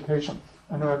appreciate your patience.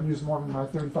 I know I've used more than my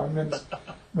 35 minutes,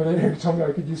 but you told me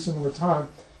I could use some more time.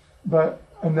 But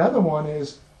another one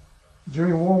is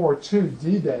during World War II,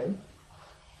 D-Day,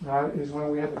 right, is when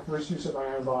we had the first use of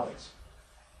antibiotics.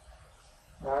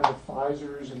 Right, the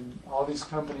Pfizers and all these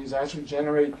companies actually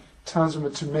generate tons of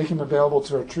them to make them available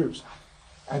to our troops.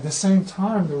 At the same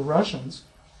time, the Russians,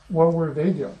 what were they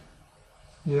doing?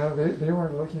 They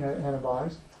weren't looking at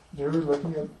antibiotics. They were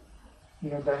looking at,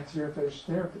 bacteriophage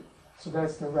therapy. So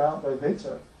that's the route that they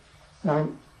took. Now,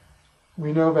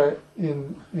 we know that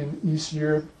in East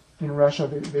Europe, in Russia,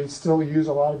 they still use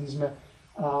a lot of these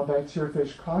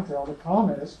bacteriophage cocktail. The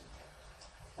problem is,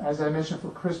 as I mentioned for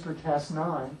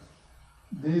CRISPR-Cas9,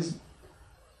 these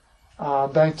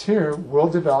bacteria will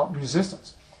develop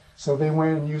resistance. So they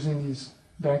went and using these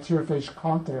bacteriophage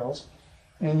cocktails,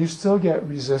 and you still get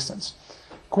resistance.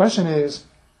 Question is,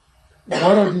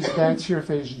 what are these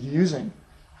bacteriophages using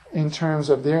in terms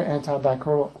of their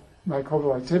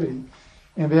antimicrobial activity?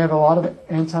 And they have a lot of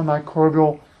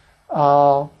antimicrobial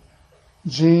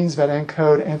genes that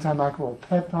encode antimicrobial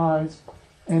peptides,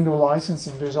 endolysins,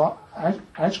 and there's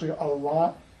actually a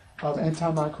lot of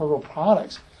antimicrobial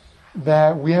products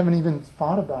that we haven't even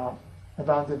thought about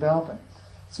developing.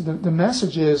 So the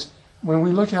message is, when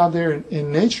we look out there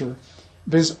in nature,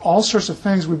 there's all sorts of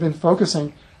things. We've been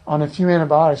focusing on a few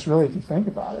antibiotics, really, if you think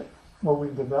about it, what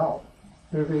we've developed.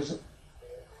 There's an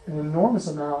enormous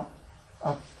amount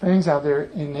of things out there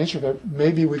in nature that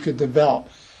maybe we could develop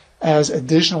as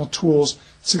additional tools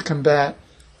to combat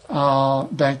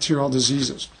bacterial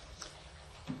diseases.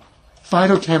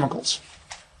 Phytochemicals.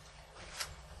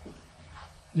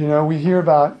 We hear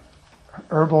about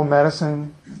herbal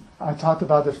medicine. I talked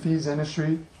about the feeds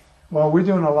industry. Well, we're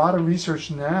doing a lot of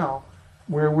research now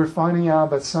where we're finding out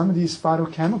that some of these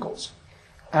phytochemicals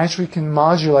actually can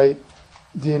modulate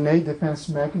the innate defense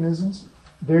mechanisms,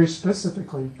 very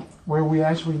specifically, where we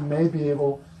actually may be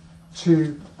able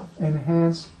to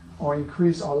enhance or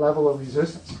increase our level of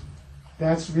resistance.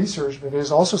 That's research, but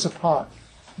there's also support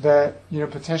that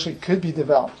potentially could be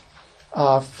developed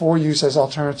for use as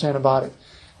alternative antibiotics.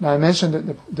 Now, I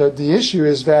mentioned that the issue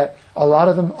is that a lot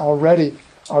of them already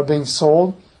are being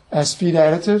sold as feed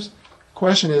additives.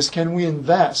 Question is, can we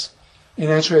invest in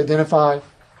actually identify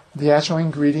the actual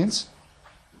ingredients,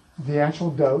 the actual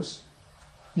dose,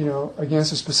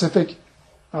 against a specific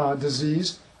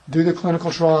disease, do the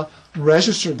clinical trial,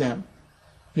 register them,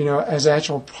 as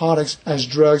actual products, as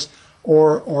drugs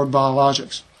or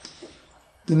biologics.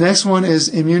 The next one is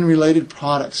immune-related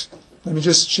products. Let me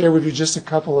just share with you just a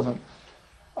couple of them.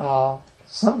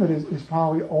 Some of it is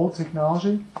probably old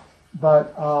technology,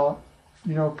 but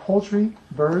poultry,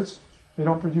 birds, they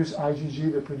don't produce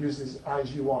IgG, they produce this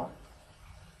IgY.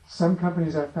 Some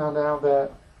companies have found out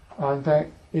that, in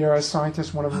fact, ARS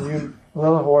scientists, one of them,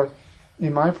 Lillehorst,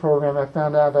 in my program, I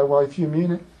found out that, if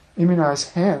you immunize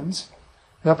hens,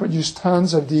 they'll produce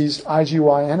tons of these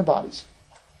IgY antibodies.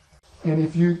 And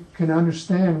if you can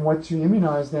understand what to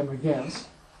immunize them against,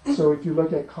 so if you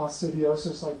look at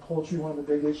coccidiosis, like poultry, one of the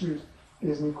big issues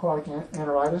is necrotic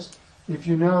enteritis. If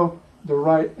you know the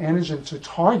right antigen to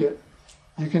target,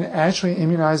 you can actually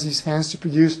immunize these hens to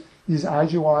produce these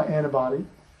IgY antibody.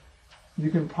 You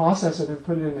can process it and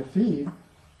put it in a feed.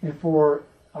 And for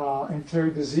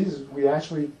enteric diseases, we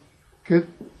actually could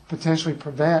potentially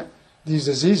prevent these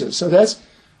diseases. So that's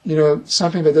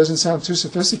something that doesn't sound too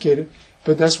sophisticated,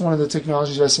 but that's one of the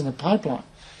technologies that's in the pipeline.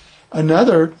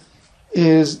 Another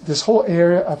is this whole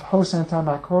area of host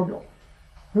antimicrobial.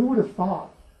 Who would have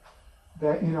thought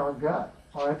that in our gut,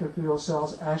 our epithelial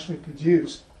cells actually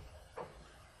produce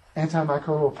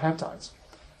antimicrobial peptides?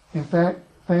 In fact,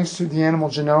 thanks to the animal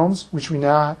genomes, which we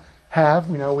now have,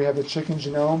 we have the chicken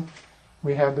genome,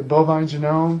 we have the bovine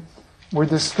genome, we're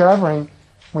discovering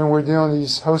when we're doing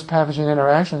these host pathogen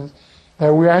interactions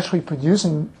that we're actually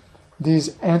producing these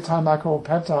antimicrobial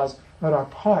peptides that are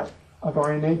part of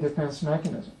our innate defense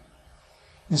mechanism.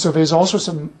 And so there's also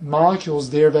some molecules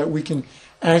there that we can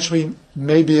actually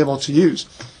may be able to use.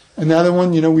 Another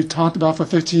one, we've talked about for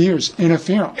 50 years,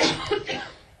 interferons.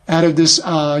 Out of this,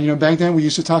 back then we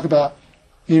used to talk about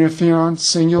interferon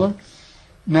singular.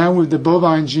 Now with the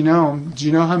bovine genome, do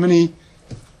you know how many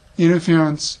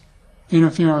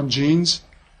interferon genes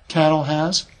cattle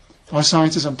has? Our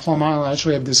scientists on Plum Island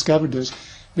actually have discovered this.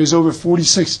 There's over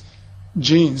 46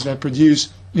 genes that produce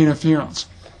interferons.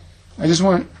 I just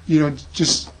want,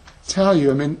 just tell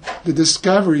you, the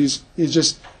discoveries is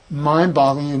just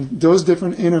mind-boggling, and those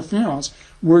different interferons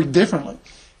work differently.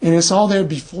 And it's all there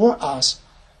before us,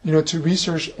 to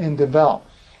research and develop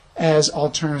as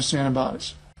alternatives to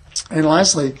antibiotics. And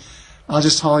lastly, I'll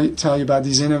just tell you about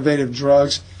these innovative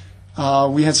drugs.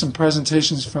 We had some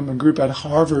presentations from a group at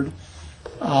Harvard.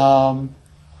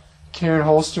 Karen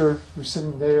Holster, who's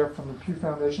sitting there from the Pew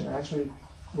Foundation, actually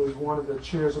was one of the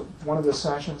chairs of one of the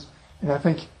sessions. And I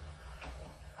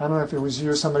don't know if it was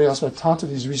you or somebody else, but I talked to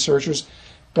these researchers.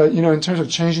 But, in terms of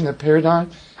changing the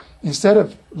paradigm, instead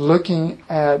of looking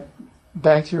at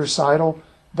bactericidal,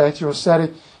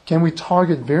 bacteriostatic, can we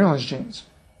target virulence genes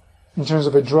in terms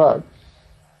of a drug?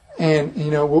 And,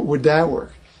 would that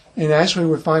work? And actually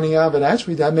we're finding out that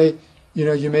actually that may,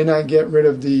 you may not get rid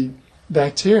of the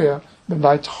bacteria, but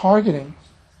by targeting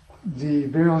the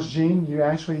virulence gene, you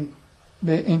actually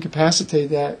may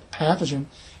incapacitate that pathogen,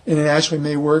 and it actually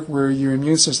may work where your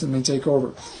immune system may take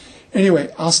over.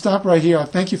 Anyway, I'll stop right here. I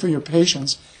thank you for your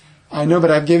patience. I know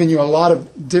that I've given you a lot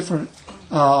of different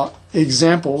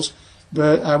examples,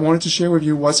 but I wanted to share with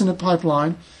you what's in the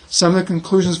pipeline. Some of the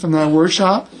conclusions from that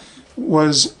workshop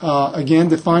was, again,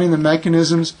 defining the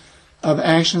mechanisms of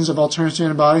actions of alternative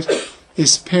antibiotics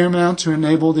is paramount to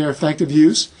enable their effective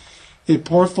use. A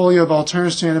portfolio of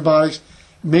alternatives to antibiotics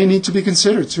may need to be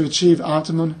considered to achieve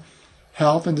optimum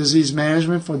health and disease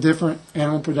management for different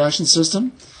animal production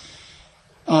systems.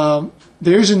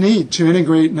 There's a need to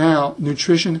integrate now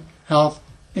nutrition, health,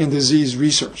 and disease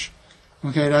research.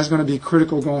 Okay, that's going to be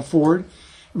critical going forward.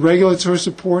 Regulatory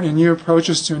support and new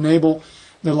approaches to enable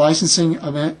the licensing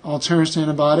of alternatives to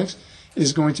antibiotics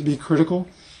is going to be critical.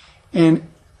 And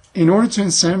in order to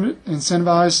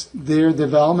incentivize their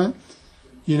development,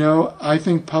 I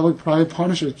think public-private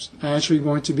partnerships are actually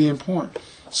going to be important.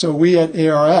 So we at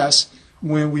ARS,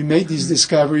 when we make these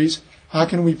discoveries, how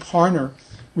can we partner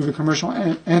with a commercial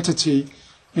entity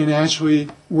and actually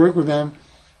work with them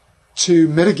to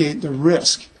mitigate the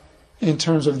risk in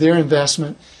terms of their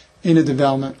investment in the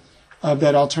development of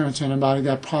that alternative antibiotic,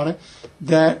 that product,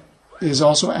 that is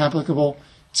also applicable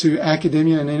to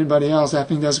academia and anybody else. I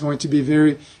think that's going to be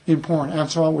very important.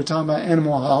 After all, we're talking about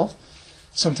animal health.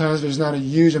 Sometimes there's not a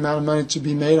huge amount of money to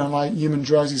be made on like human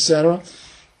drugs, etc.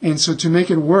 And so to make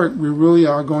it work, we really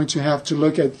are going to have to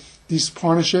look at these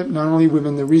partnerships, not only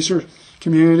within the research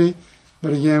community,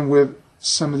 but again with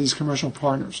some of these commercial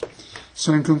partners.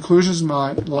 So in conclusion,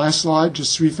 my last slide,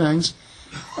 just three things.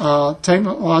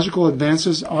 Technological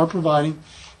advances are providing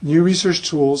new research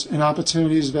tools and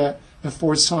opportunities that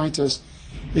afford scientists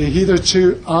a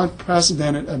hitherto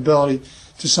unprecedented ability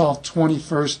to solve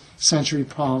 21st century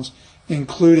problems,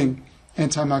 including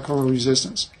antimicrobial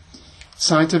resistance.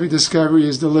 Scientific discovery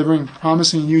is delivering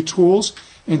promising new tools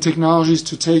and technologies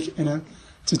to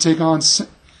take on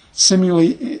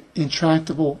seemingly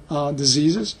intractable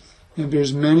diseases, and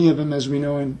there's many of them, as we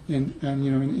know, in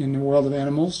the world of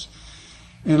animals.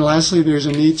 And lastly, there's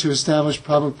a need to establish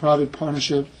public-private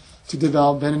partnership to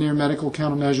develop veterinary medical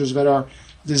countermeasures that are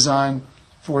designed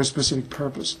for a specific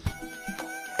purpose.